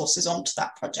some resources onto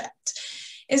that project.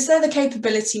 Is there the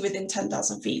capability within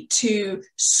 10,000 feet to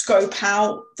scope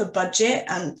out the budget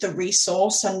and the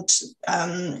resource and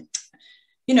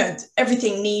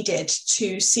everything needed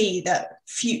to see that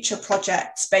future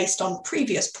projects based on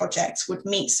previous projects would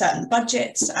meet certain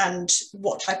budgets, and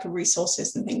what type of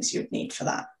resources and things you would need for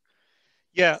that?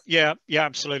 Yeah,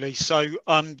 absolutely. So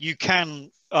you can,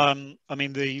 I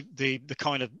mean, the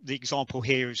kind of the example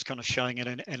here is kind of showing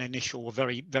an initial,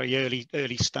 very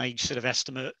early stage sort of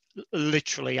estimate,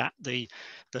 literally at the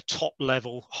top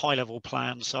level, high level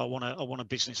plan. So I want a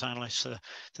business analyst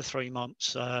for 3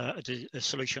 months, a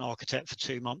solution architect for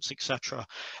 2 months, etc.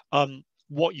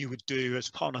 what you would do as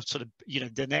part of sort of,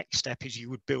 the next step is you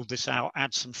would build this out,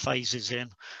 add some phases in,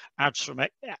 add some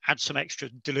extra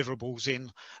deliverables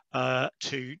in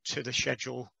to the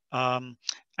schedule,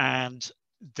 and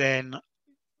then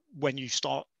when you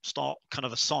start kind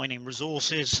of assigning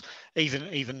resources,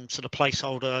 even sort of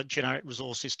placeholder generic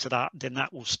resources to that, then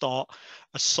that will start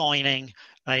assigning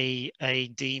a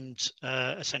deemed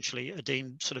essentially a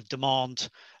deemed sort of demand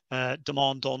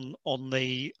on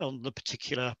the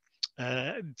particular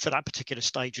for that particular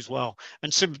stage as well,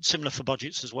 and similar for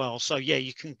budgets as well. So yeah,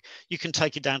 you can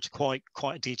take it down to quite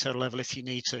a detailed level if you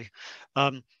need to.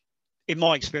 In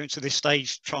my experience at this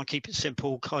stage, try and keep it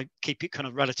simple, keep it kind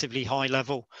of relatively high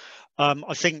level.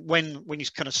 I think when you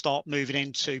kind of start moving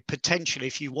into potentially,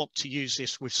 if you want to use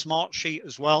this with Smartsheet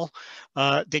as well,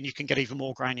 then you can get even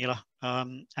more granular,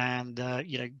 and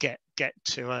get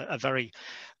to a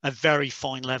very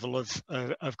fine level of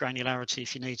granularity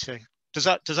if you need to. Does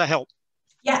that help?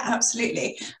 Yeah,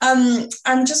 absolutely.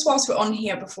 And just whilst we're on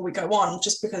here, before we go on,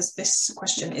 just because this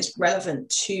question is relevant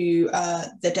to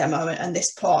the demo and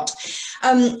this plot,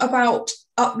 about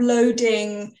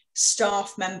uploading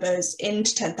staff members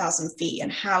into 10,000 feet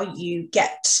and how you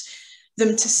get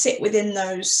them to sit within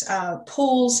those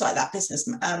pools, like that business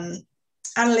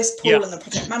analyst pool, yeah, and the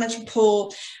project management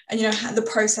pool, and the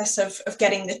process of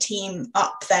getting the team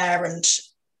up there and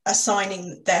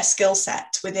assigning their skill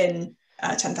set within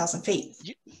 10,000 feet.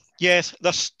 Yes,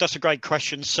 that's a great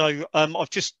question. So I've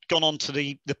just gone on to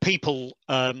the people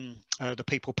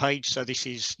page. So this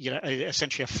is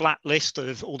essentially a flat list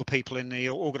of all the people in the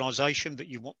organisation that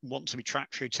you want to be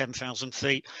tracked through 10,000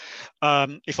 feet.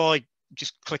 If I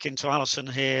just click into Alison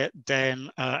here, then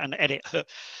and edit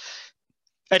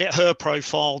her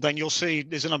profile, then you'll see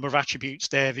there's a number of attributes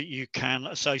there that you can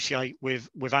associate with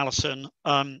Alison,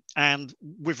 and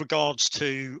with regards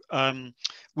to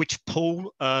which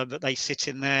pool that they sit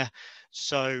in there.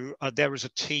 So there is a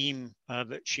team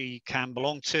that she can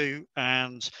belong to,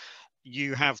 and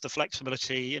you have the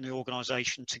flexibility in the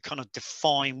organization to kind of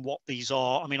define what these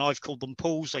are. I mean, I've called them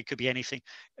pools. They could be anything,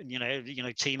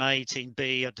 team A, team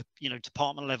B,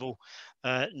 department level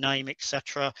name,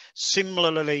 etc.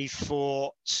 Similarly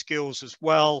for skills as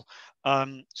well.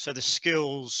 So the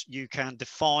skills you can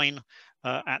define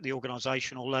at the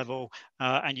organizational level,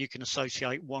 and you can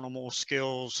associate one or more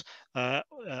skills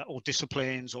or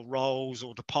disciplines or roles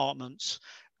or departments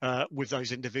with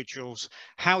those individuals.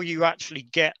 How you actually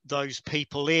get those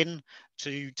people in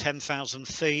to 10,000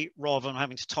 feet rather than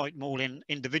having to type them all in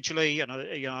individually. And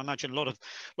I imagine a lot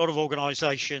of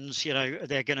organizations,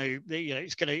 they're going to,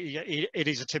 it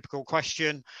is a typical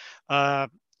question.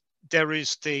 There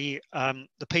is the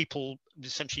people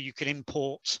essentially you can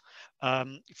import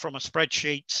from a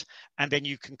spreadsheet, and then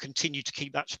you can continue to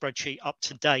keep that spreadsheet up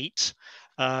to date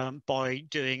by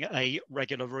doing a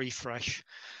regular refresh.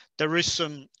 There is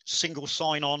some single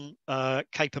sign-on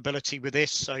capability with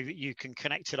this, so that you can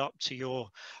connect it up to your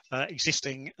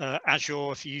existing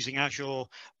Azure, if you're using Azure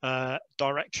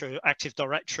Active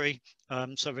Directory,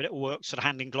 so that it will work sort of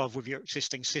hand in glove with your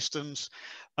existing systems.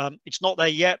 It's not there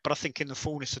yet, but I think in the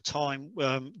fullness of time,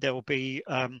 there will be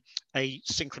a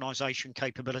synchronization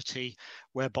capability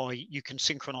whereby you can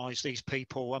synchronize these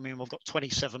people. I mean, we've got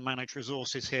 27 managed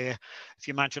resources here. If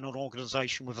you imagine an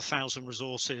organization with 1,000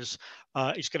 resources,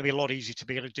 it's going to be a lot easier to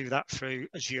be able to do that through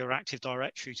Azure Active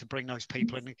Directory to bring those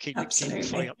people in and keep it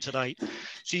fully up to date.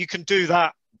 So you can do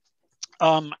that.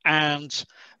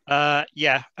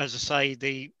 Yeah, as I say,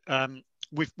 the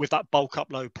with that bulk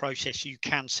upload process, you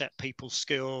can set people's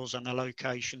skills and their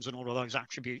locations and all of those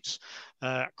attributes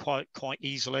quite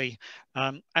easily.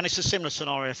 And it's a similar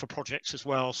scenario for projects as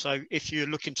well. So if you're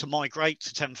looking to migrate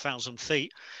to 10,000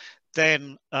 feet,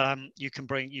 then you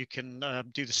can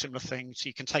do the similar things.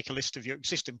 You can take a list of your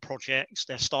existing projects,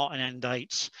 their start and end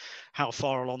dates, how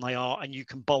far along they are, and you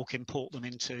can bulk import them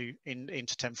into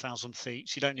 10,000 feet.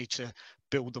 So you don't need to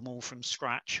build them all from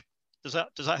scratch. Does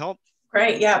that help?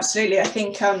 Great. Yeah, absolutely. I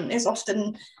think it's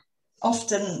often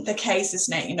the case,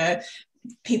 isn't it?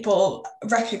 People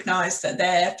recognize that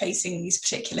they're facing these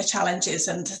particular challenges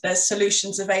and there's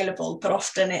solutions available, but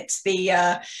often it's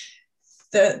the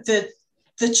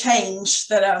change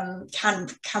that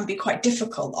can be quite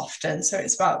difficult often. So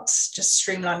it's about just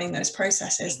streamlining those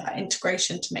processes, that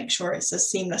integration, to make sure it's as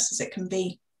seamless as it can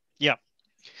be. Yeah.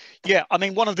 Yeah, I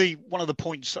mean, one of the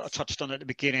points that I touched on at the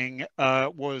beginning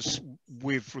was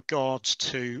with regards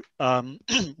to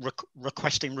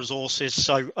requesting resources.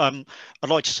 So I'd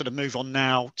like to sort of move on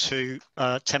now to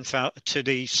 10,000 to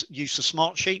the use of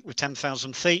Smartsheet with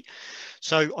 10,000 feet.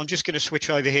 So I'm just going to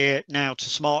switch over here now to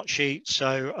Smartsheet.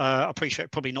 So I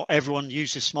appreciate probably not everyone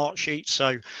uses Smartsheet.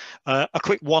 So a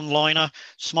quick one-liner: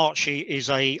 Smartsheet is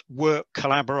a work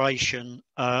collaboration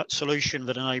solution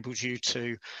that enables you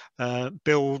to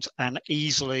build and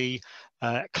easily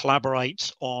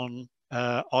collaborate on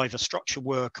either structured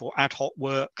work or ad hoc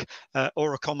work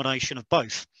or a combination of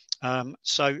both.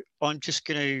 So I'm just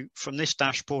going to, from this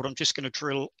dashboard, I'm just going to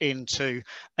drill into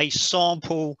a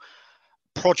sample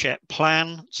project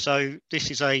plan. So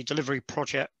this is a delivery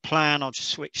project plan. I'll just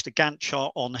switch the Gantt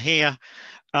chart on here.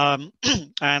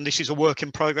 And this is a work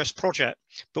in progress project.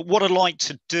 But what I'd like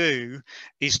to do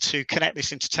is to connect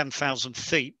this into 10,000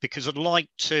 feet, because I'd like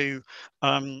to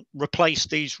replace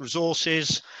these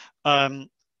resources or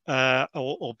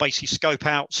basically scope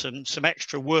out some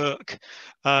extra work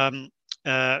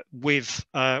with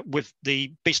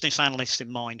the business analyst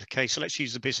in mind. Okay, so let's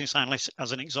use the business analyst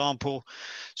as an example.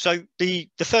 So the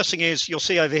first thing is, you'll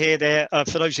see over here there,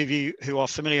 for those of you who are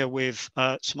familiar with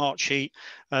Smartsheet,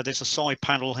 there's a side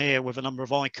panel here with a number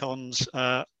of icons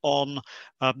on.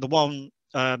 The one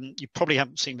you probably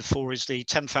haven't seen before is the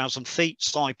 10,000 feet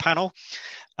side panel.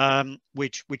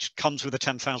 Which comes with a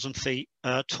 10,000 feet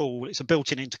tool. It's a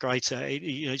built-in integrator.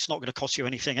 It's not going to cost you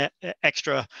anything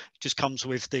extra. It just comes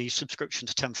with the subscription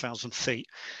to 10,000 feet.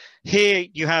 Here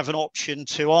you have an option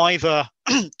to either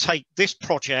take this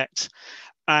project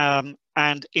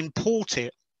and import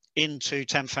it into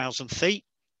 10,000 feet,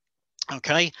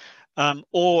 okay,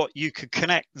 or you could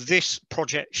connect this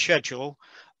project schedule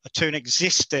to an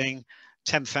existing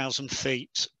 10,000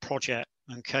 feet project.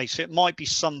 Okay, so it might be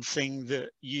something that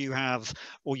you have,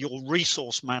 or your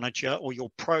resource manager or your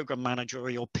program manager or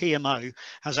your PMO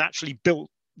has actually built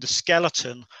the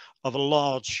skeleton of a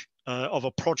large of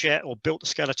a project, or built the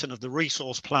skeleton of the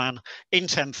resource plan in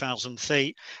 10,000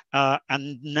 feet.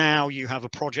 And now you have a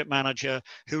project manager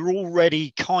who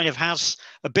already kind of has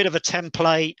a bit of a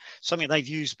template, something they've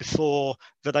used before,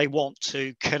 that they want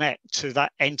to connect to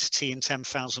that entity in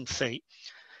 10,000 feet.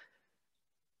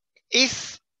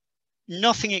 If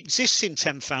nothing exists in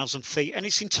 10,000 feet, and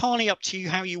it's entirely up to you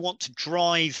how you want to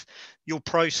drive your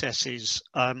processes,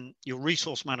 your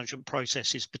resource management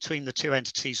processes between the two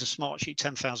entities of Smartsheet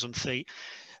 10,000 feet.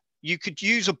 You could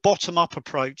use a bottom-up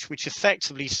approach, which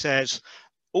effectively says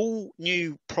all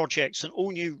new projects and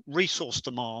all new resource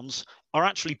demands are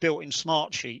actually built in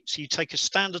Smartsheet. So you take a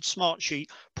standard Smartsheet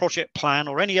project plan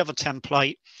or any other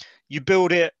template, you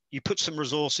build it, you put some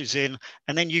resources in,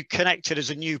 and then you connect it as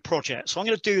a new project. So I'm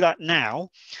going to do that now.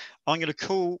 I'm going to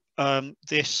call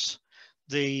this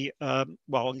I'm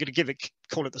going to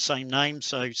call it the same name.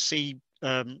 So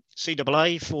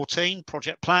CAA 14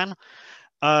 project plan.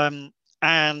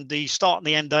 And the start and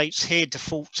the end dates here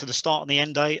default to the start and the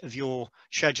end date of your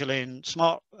scheduling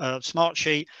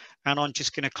Smartsheet. And I'm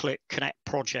just going to click connect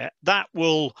project. That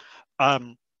will,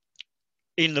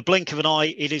 in the blink of an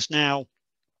eye, it is now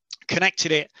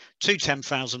connected it to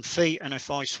 10,000 feet. And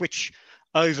if I switch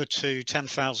over to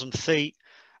 10,000 feet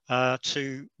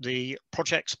to the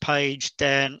projects page,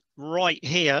 then right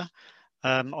here,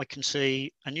 I can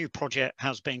see a new project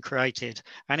has been created,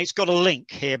 and it's got a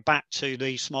link here back to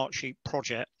the Smartsheet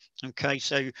project. Okay,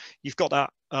 so you've got that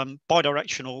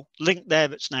bidirectional link there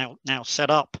that's now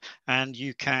set up, and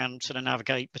you can sort of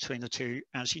navigate between the two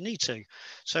as you need to.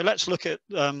 So let's look at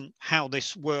how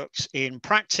this works in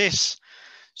practice.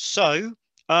 So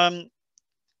I'm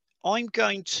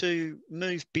going to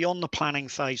move beyond the planning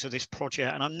phase of this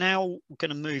project, and I'm now going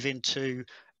to move into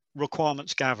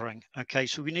requirements gathering. Okay,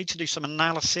 so we need to do some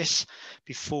analysis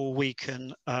before we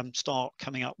can start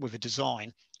coming up with a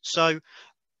design. So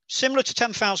similar to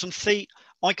 10,000 feet,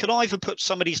 I could either put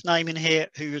somebody's name in here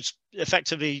who is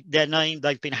effectively their name,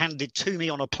 they've been handed to me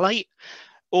on a plate,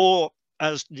 or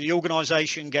as the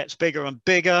organization gets bigger and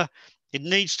bigger, it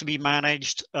needs to be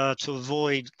managed to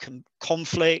avoid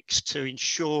conflicts, to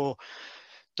ensure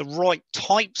the right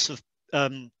types of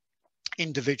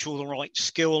individual, the right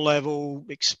skill level,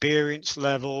 experience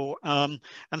level, and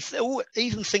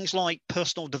even things like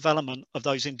personal development of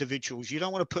those individuals. You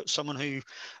don't want to put someone who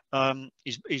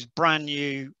is brand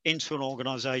new into an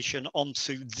organization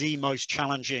onto the most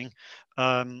challenging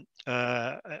project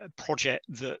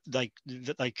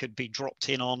that they could be dropped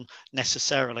in on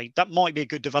necessarily. That might be a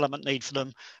good development need for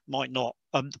them, might not.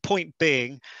 The point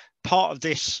being, part of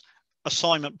this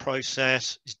assignment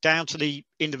process is down to the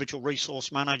individual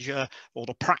resource manager or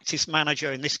the practice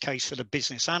manager, in this case for the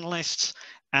business analysts,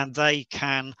 and they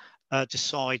can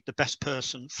decide the best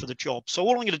person for the job. So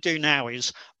all I'm going to do now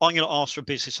is I'm going to ask for a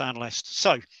business analyst.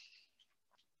 So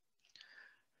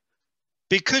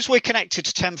because we're connected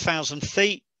to 10,000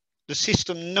 feet, the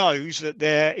system knows that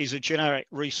there is a generic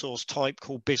resource type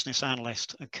called business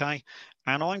analyst, okay?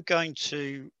 And I'm going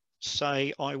to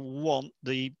say I want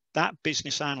that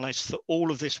business analyst for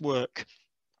all of this work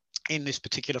in this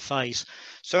particular phase.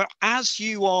 So as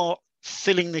you are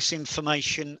filling this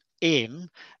information in,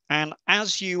 and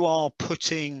as you are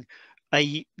putting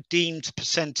a deemed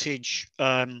percentage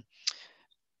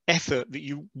effort that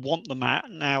you want them at,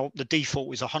 now the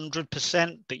default is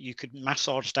 100%, but you could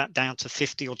massage that down to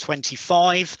 50 or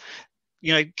 25.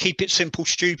 You know, keep it simple.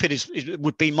 Stupid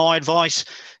would be my advice.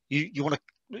 You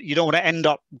don't want to end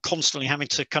up constantly having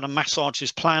to kind of massage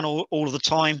this plan all of the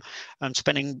time and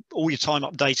spending all your time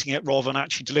updating it rather than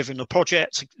actually delivering the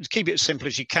project. So keep it as simple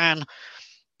as you can.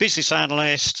 Business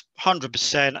analyst,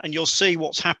 100%, and you'll see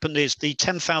what's happened is the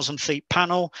 10,000 feet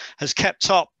panel has kept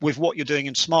up with what you're doing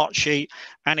in Smartsheet,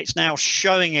 and it's now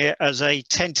showing it as a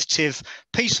tentative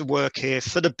piece of work here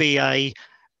for the BA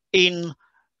in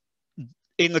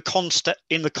the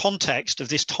context of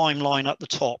this timeline at the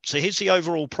top. So here's the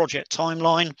overall project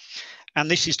timeline,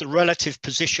 and this is the relative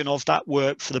position of that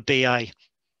work for the BA.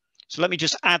 So let me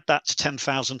just add that to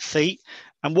 10,000 feet,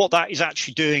 and what that is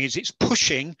actually doing is it's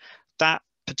pushing that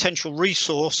potential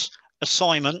resource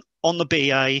assignment on the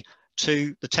BA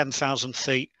to the 10,000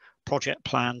 feet project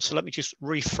plan. So let me just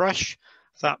refresh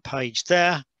that page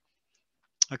there.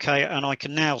 Okay, and I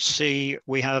can now see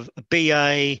we have a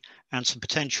BA and some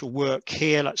potential work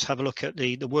here. Let's have a look at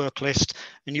the work list,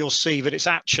 and you'll see that it's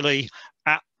actually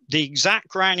at the exact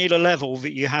granular level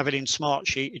that you have it in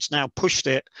Smartsheet. It's now pushed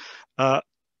it up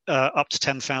to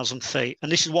 10,000 feet.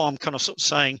 And this is what I'm kind of sort of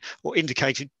saying or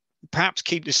indicated. Perhaps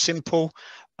keep this simple,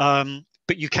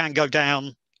 but you can go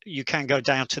down. You can go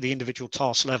down to the individual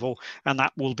task level, and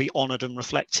that will be honoured and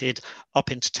reflected up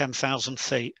into 10,000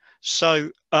 feet. So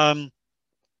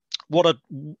what I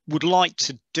would like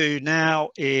to do now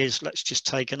is let's just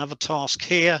take another task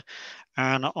here,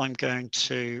 and I'm going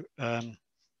to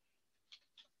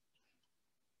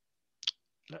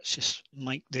let's just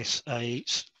make this a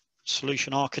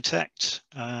solution architect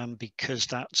because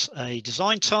that's a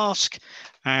design task,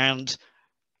 and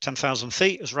 10,000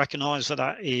 feet has recognized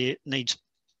that it needs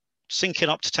syncing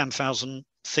up to 10,000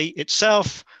 feet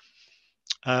itself,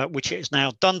 which it has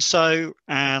now done so.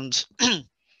 And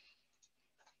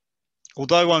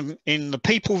although I'm in the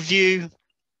people view,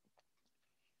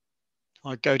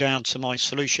 I go down to my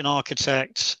solution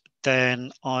architect,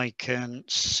 then I can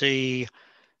see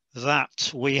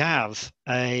that we have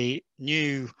a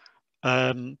new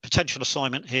potential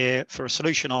assignment here for a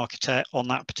solution architect on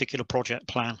that particular project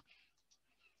plan.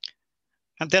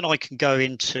 And then I can go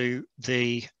into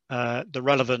the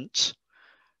relevant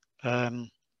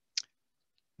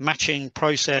matching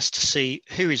process to see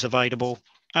who is available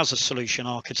as a solution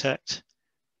architect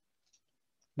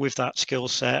with that skill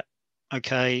set.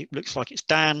 Okay, looks like it's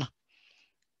Dan.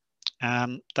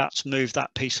 That's moved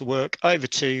that piece of work over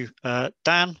to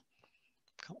Dan.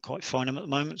 Can't quite find him at the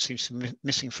moment, seems to be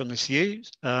missing from this view.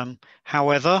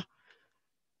 However,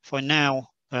 if I now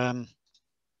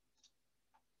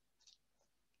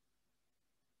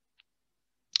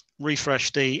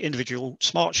refresh the individual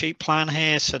Smartsheet plan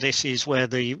here, so this is where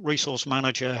the resource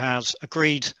manager has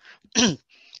agreed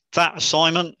that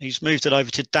assignment. He's moved it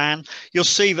over to Dan. You'll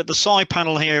see that the side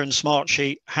panel here in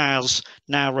Smartsheet has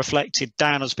now reflected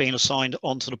Dan as being assigned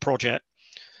onto the project.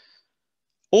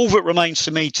 All that remains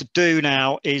for me to do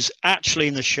now is actually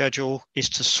in the schedule is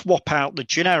to swap out the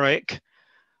generic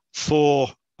for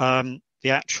the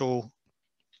actual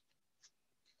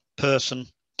person,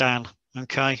 Dan.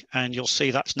 Okay, and you'll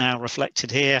see that's now reflected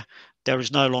here. There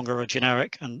is no longer a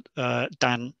generic, and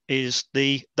Dan is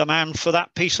the man for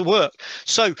that piece of work.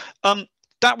 So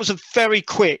that was a very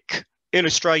quick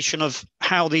illustration of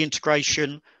how the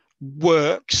integration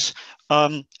works.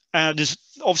 And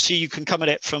obviously you can come at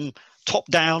it from top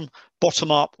down,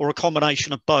 bottom up, or a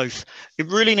combination of both. It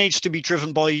really needs to be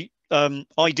driven by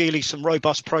ideally some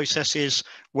robust processes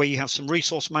where you have some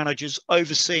resource managers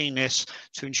overseeing this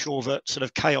to ensure that sort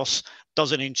of chaos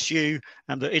doesn't ensue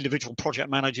and that individual project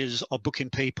managers are booking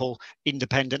people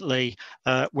independently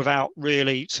without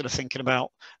really sort of thinking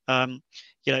about you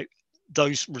know,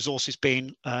 those resources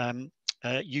being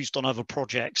used on other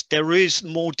projects. There is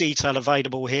more detail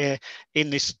available here in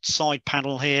this side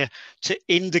panel here to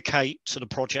indicate to the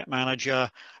project manager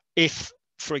if,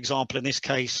 for example, in this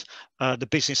case, the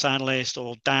business analyst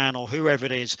or Dan or whoever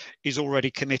it is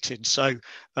already committed. So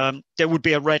there would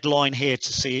be a red line here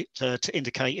to see to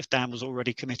indicate if Dan was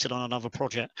already committed on another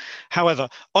project. However,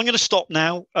 I'm going to stop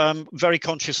now. Very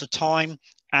conscious of time,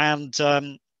 and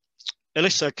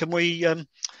Alyssa, can we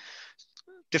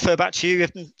defer back to you?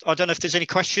 I don't know if there's any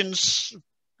questions.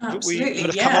 Absolutely,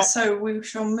 yeah. So we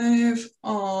shall move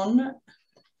on.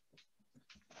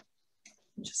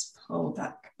 Just pull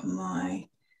back my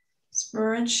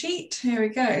spreadsheet. Here we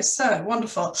go. So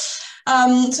wonderful.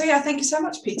 So yeah, thank you so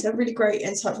much, Peter. Really great,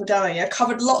 insightful demo. You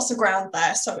covered lots of ground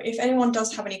there. So if anyone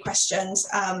does have any questions,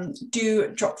 do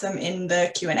drop them in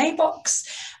the Q&A box.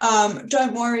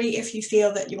 Don't worry if you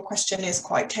feel that your question is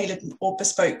quite tailored or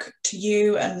bespoke to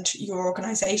you and your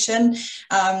organisation.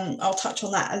 I'll touch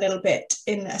on that a little bit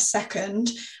in a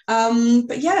second.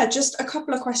 But yeah, just a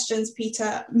couple of questions,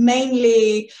 Peter,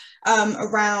 mainly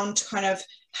around kind of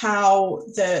how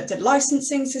the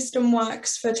licensing system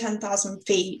works for 10,000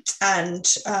 feet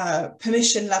and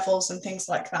permission levels and things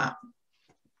like that.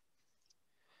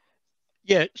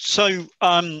 Yeah, so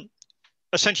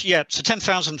essentially, yeah, so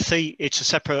 10,000 feet, it's a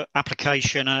separate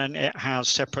application and it has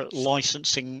separate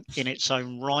licensing in its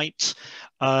own right.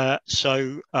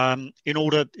 In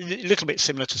order, a little bit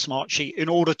similar to Smartsheet, in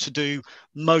order to do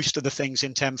most of the things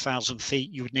in 10,000 feet,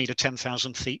 you would need a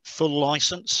 10,000 feet full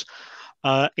license.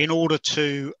 In order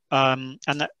to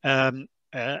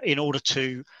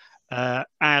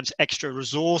add extra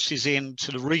resources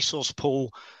into the resource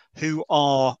pool who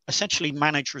are essentially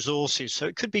managed resources. So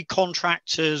it could be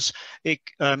contractors, it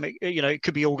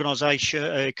could be organisation,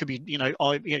 it could be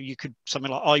you could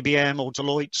something like IBM or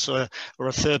Deloitte or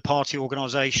a third-party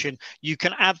organisation. You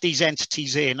can add these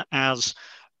entities in as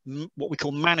what we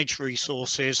call managed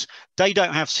resources. They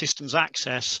don't have systems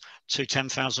access to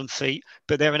 10,000 feet,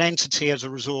 but they're an entity as a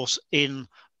resource in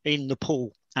the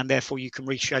pool, and therefore you can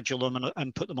reschedule them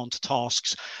and put them onto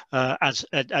tasks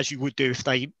as you would do if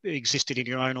they existed in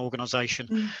your own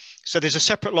organization. So there's a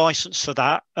separate license for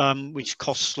that, which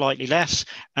costs slightly less.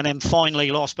 And then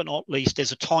finally, last but not least,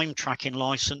 there's a time tracking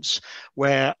license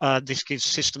where this gives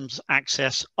systems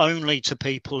access only to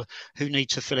people who need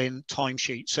to fill in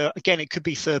timesheets. So again, it could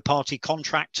be third-party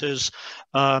contractors,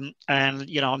 and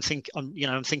I'm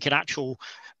thinking actual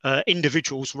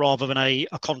individuals rather than a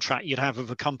contract you'd have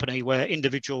with a company where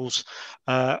individuals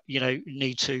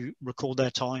need to record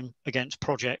their time against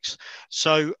projects.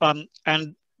 So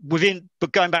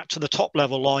but going back to the top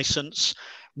level license,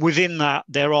 within that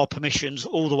there are permissions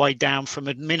all the way down from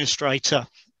administrator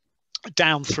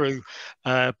down through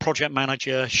project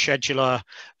manager, scheduler,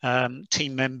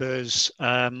 team members,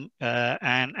 and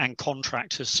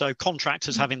contractors. So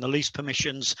contractors having the least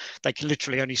permissions, they can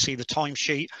literally only see the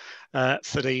timesheet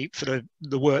for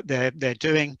the work they're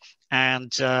doing,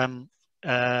 and then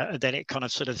it kind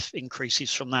of sort of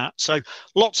increases from that. So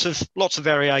lots of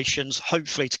variations,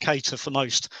 hopefully to cater for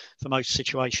most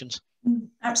situations.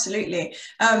 Absolutely.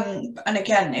 And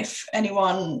again, if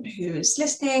anyone who is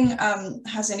listening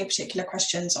has any particular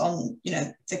questions on,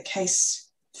 the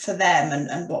case for them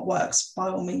and what works, by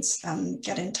all means,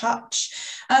 get in touch.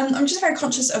 I'm just very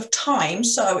conscious of time.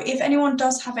 So if anyone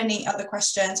does have any other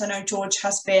questions, I know George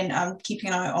has been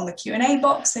keeping an eye on the Q&A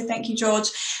box. So thank you,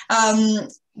 George.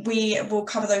 We will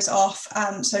cover those off.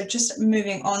 So just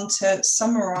moving on to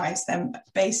summarize them,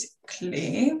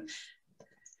 basically.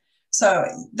 So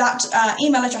that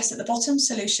email address at the bottom,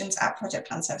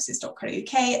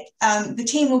 solutions@projectplanservices.co.uk. The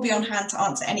team will be on hand to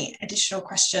answer any additional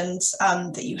questions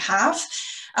that you have.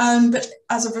 But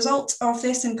as a result of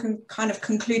this and kind of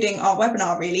concluding our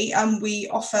webinar, really, we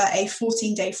offer a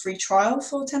 14-day free trial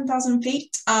for 10,000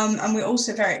 feet. And we're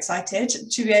also very excited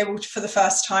to be able to, for the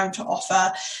first time, to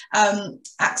offer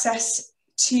access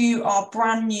to our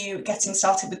brand new Getting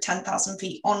Started with 10,000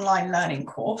 Feet online learning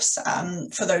course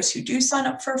for those who do sign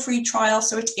up for a free trial.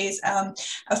 So it is a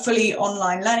fully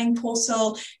online learning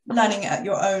portal, learning at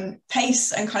your own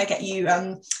pace and kind of get you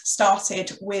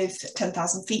started with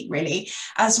 10,000 feet, really,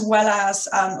 as well as,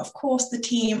 of course, the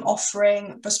team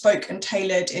offering bespoke and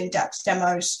tailored in-depth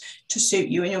demos to suit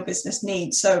you and your business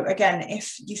needs. So again,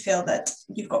 if you feel that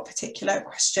you've got particular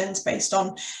questions based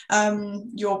on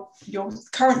your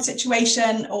current situation,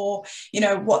 or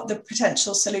what the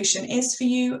potential solution is for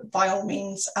you, by all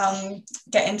means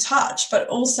get in touch. But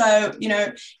also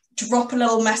drop a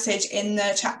little message in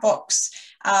the chat box,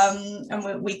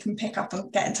 and we can pick up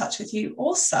and get in touch with you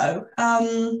also.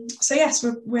 So yes,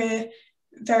 we're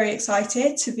very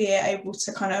excited to be able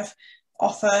to kind of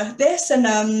offer this and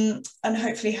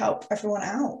hopefully help everyone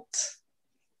out.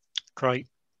 Great,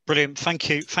 brilliant, thank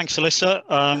you, thanks Alyssa.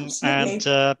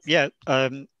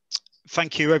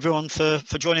 thank you everyone for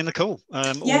joining the call.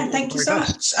 Yeah, thank you so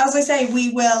much. As I say,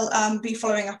 we will be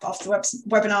following up after the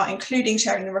webinar, including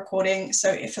sharing the recording. So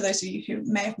if for those of you who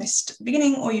may have missed the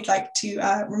beginning, or you'd like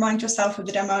to remind yourself of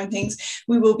the demo and things,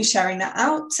 we will be sharing that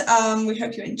out. We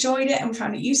hope you enjoyed it and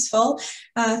found it useful.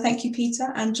 Thank you,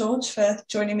 Peter and George, for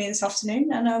joining me this afternoon,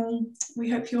 and we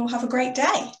hope you all have a great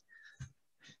day.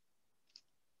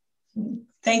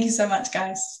 Thank you so much,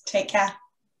 guys. Take care.